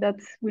something that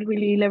will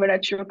really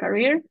leverage your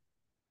career.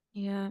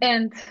 Yeah.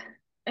 and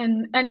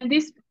and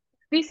this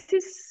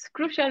is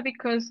crucial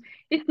because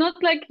it's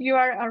not like you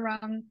are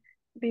around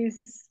these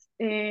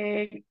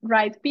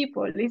right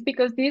people. It's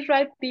because these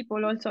right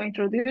people also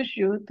introduce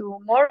you to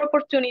more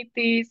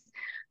opportunities,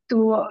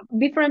 to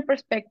different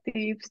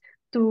perspectives,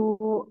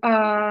 to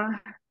a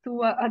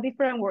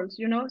different worlds,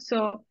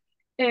 so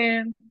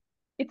um,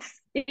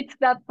 it's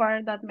that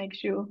part that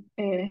makes you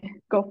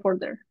go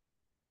further.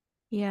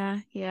 Yeah,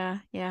 yeah,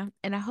 yeah.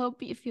 And I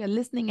hope if you're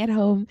listening at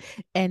home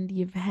and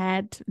you've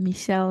had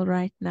Michelle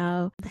right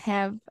now,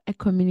 have a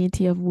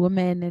community of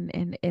women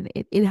and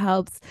it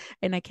helps.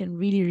 And I can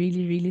really,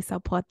 really, really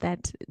support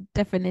that.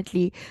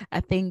 Definitely.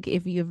 I think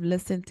if you've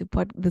listened to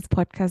this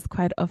podcast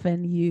quite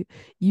often, you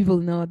will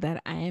know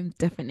that I am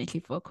definitely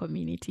for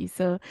community.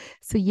 So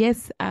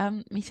yes,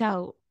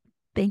 Michelle,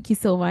 thank you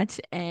so much.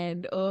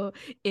 And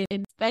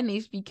in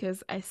Spanish,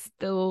 because I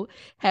still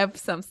have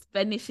some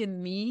Spanish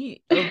in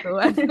me, although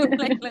I feel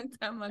like long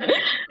time ago.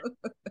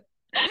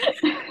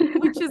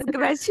 Muchas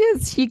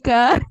gracias,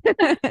 chica.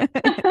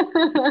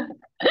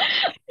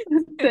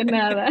 De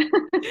nada.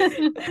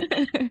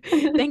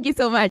 Thank you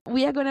so much.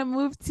 We are going to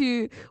move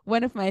to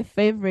one of my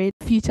favorite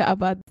feature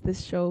about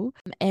this show.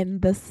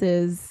 And this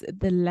is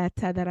the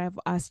letter that I've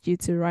asked you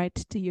to write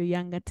to your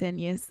younger 10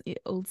 years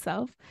old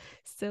self.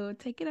 So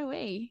take it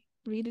away.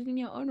 Read it in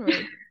your own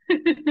words.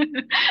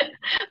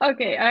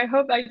 Okay, I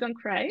hope I don't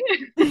cry.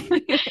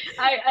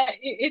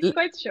 It's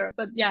quite short,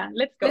 but yeah,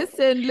 let's go.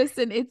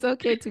 Listen, it's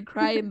okay to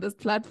cry in this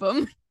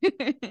platform.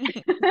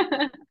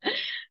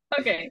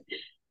 Okay,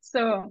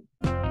 so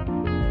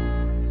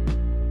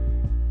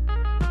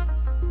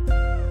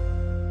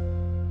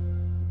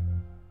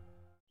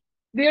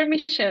dear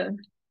Michelle,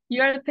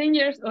 you are 10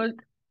 years old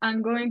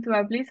and going to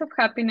a bliss of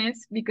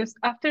happiness because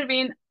after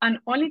being an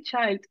only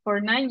child for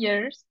 9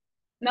 years,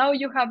 now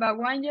you have a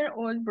 1 year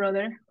old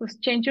brother who's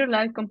changed your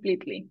life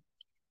completely.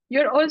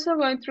 You're also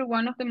going through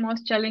one of the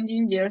most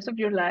challenging years of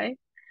your life,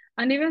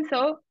 and even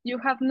though you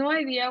have no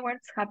idea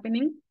what's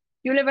happening,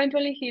 you'll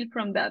eventually heal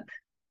from that.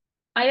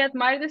 I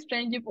admire the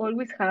strength you've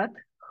always had,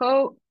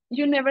 how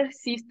you never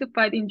cease to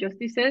fight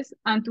injustices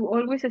and to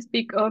always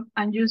speak up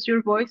and use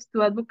your voice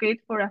to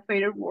advocate for a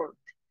fairer world.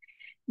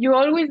 You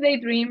always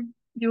daydream,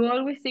 you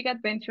always seek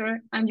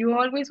adventure, and you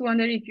always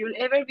wonder if you'll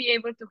ever be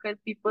able to help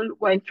people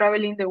while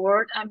traveling the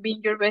world and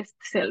being your best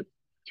self.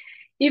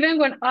 Even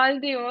when all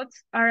the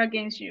odds are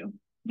against you,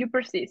 you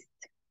persist.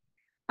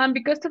 And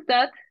because of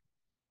that,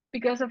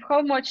 because of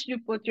how much you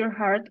put your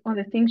heart on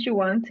the things you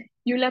want,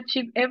 you'll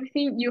achieve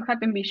everything you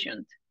have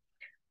envisioned.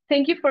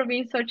 Thank you for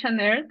being such a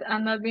nerd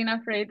and not being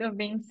afraid of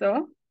being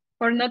so,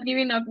 for not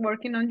giving up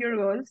working on your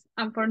goals,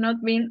 and for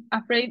not being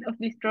afraid of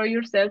destroy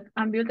yourself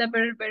and build a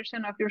better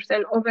version of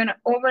yourself over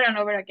and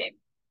over again.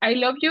 I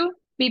love you.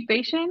 Be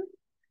patient.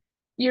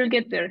 You'll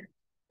get there.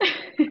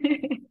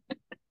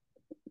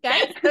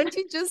 Guys, don't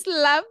you just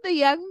love the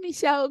young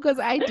Michelle? Because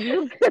I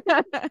do.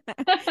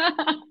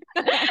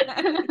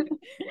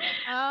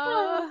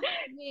 Oh,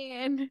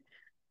 man.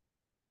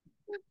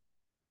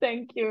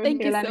 Thank you,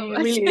 Thank you so Hilani.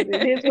 much. Really,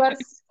 this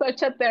was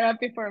such a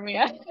therapy for me.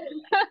 I'm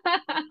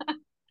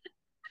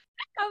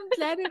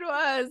glad it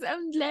was.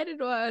 I'm glad it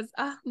was.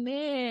 Oh,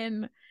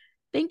 man.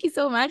 Thank you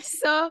so much.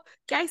 So,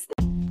 guys,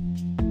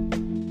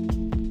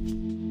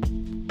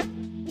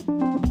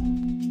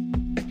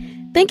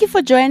 thank you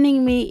for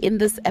joining me in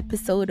this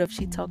episode of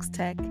She Talks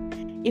Tech.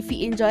 If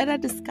you enjoyed our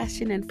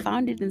discussion and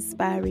found it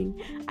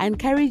inspiring, I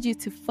encourage you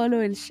to follow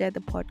and share the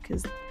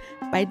podcast.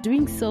 By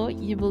doing so,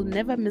 you will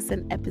never miss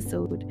an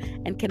episode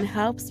and can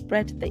help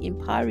spread the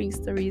empowering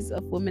stories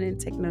of women in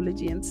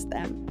technology and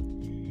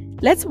STEM.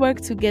 Let's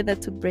work together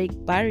to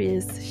break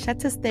barriers,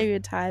 shatter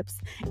stereotypes,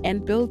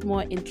 and build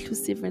more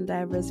inclusive and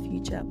diverse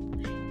future.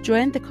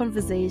 Join the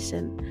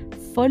conversation,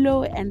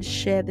 follow and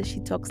share the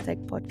She Talks Tech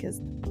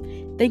podcast.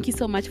 Thank you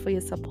so much for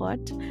your support.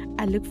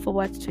 I look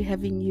forward to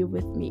having you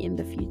with me in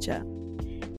the future.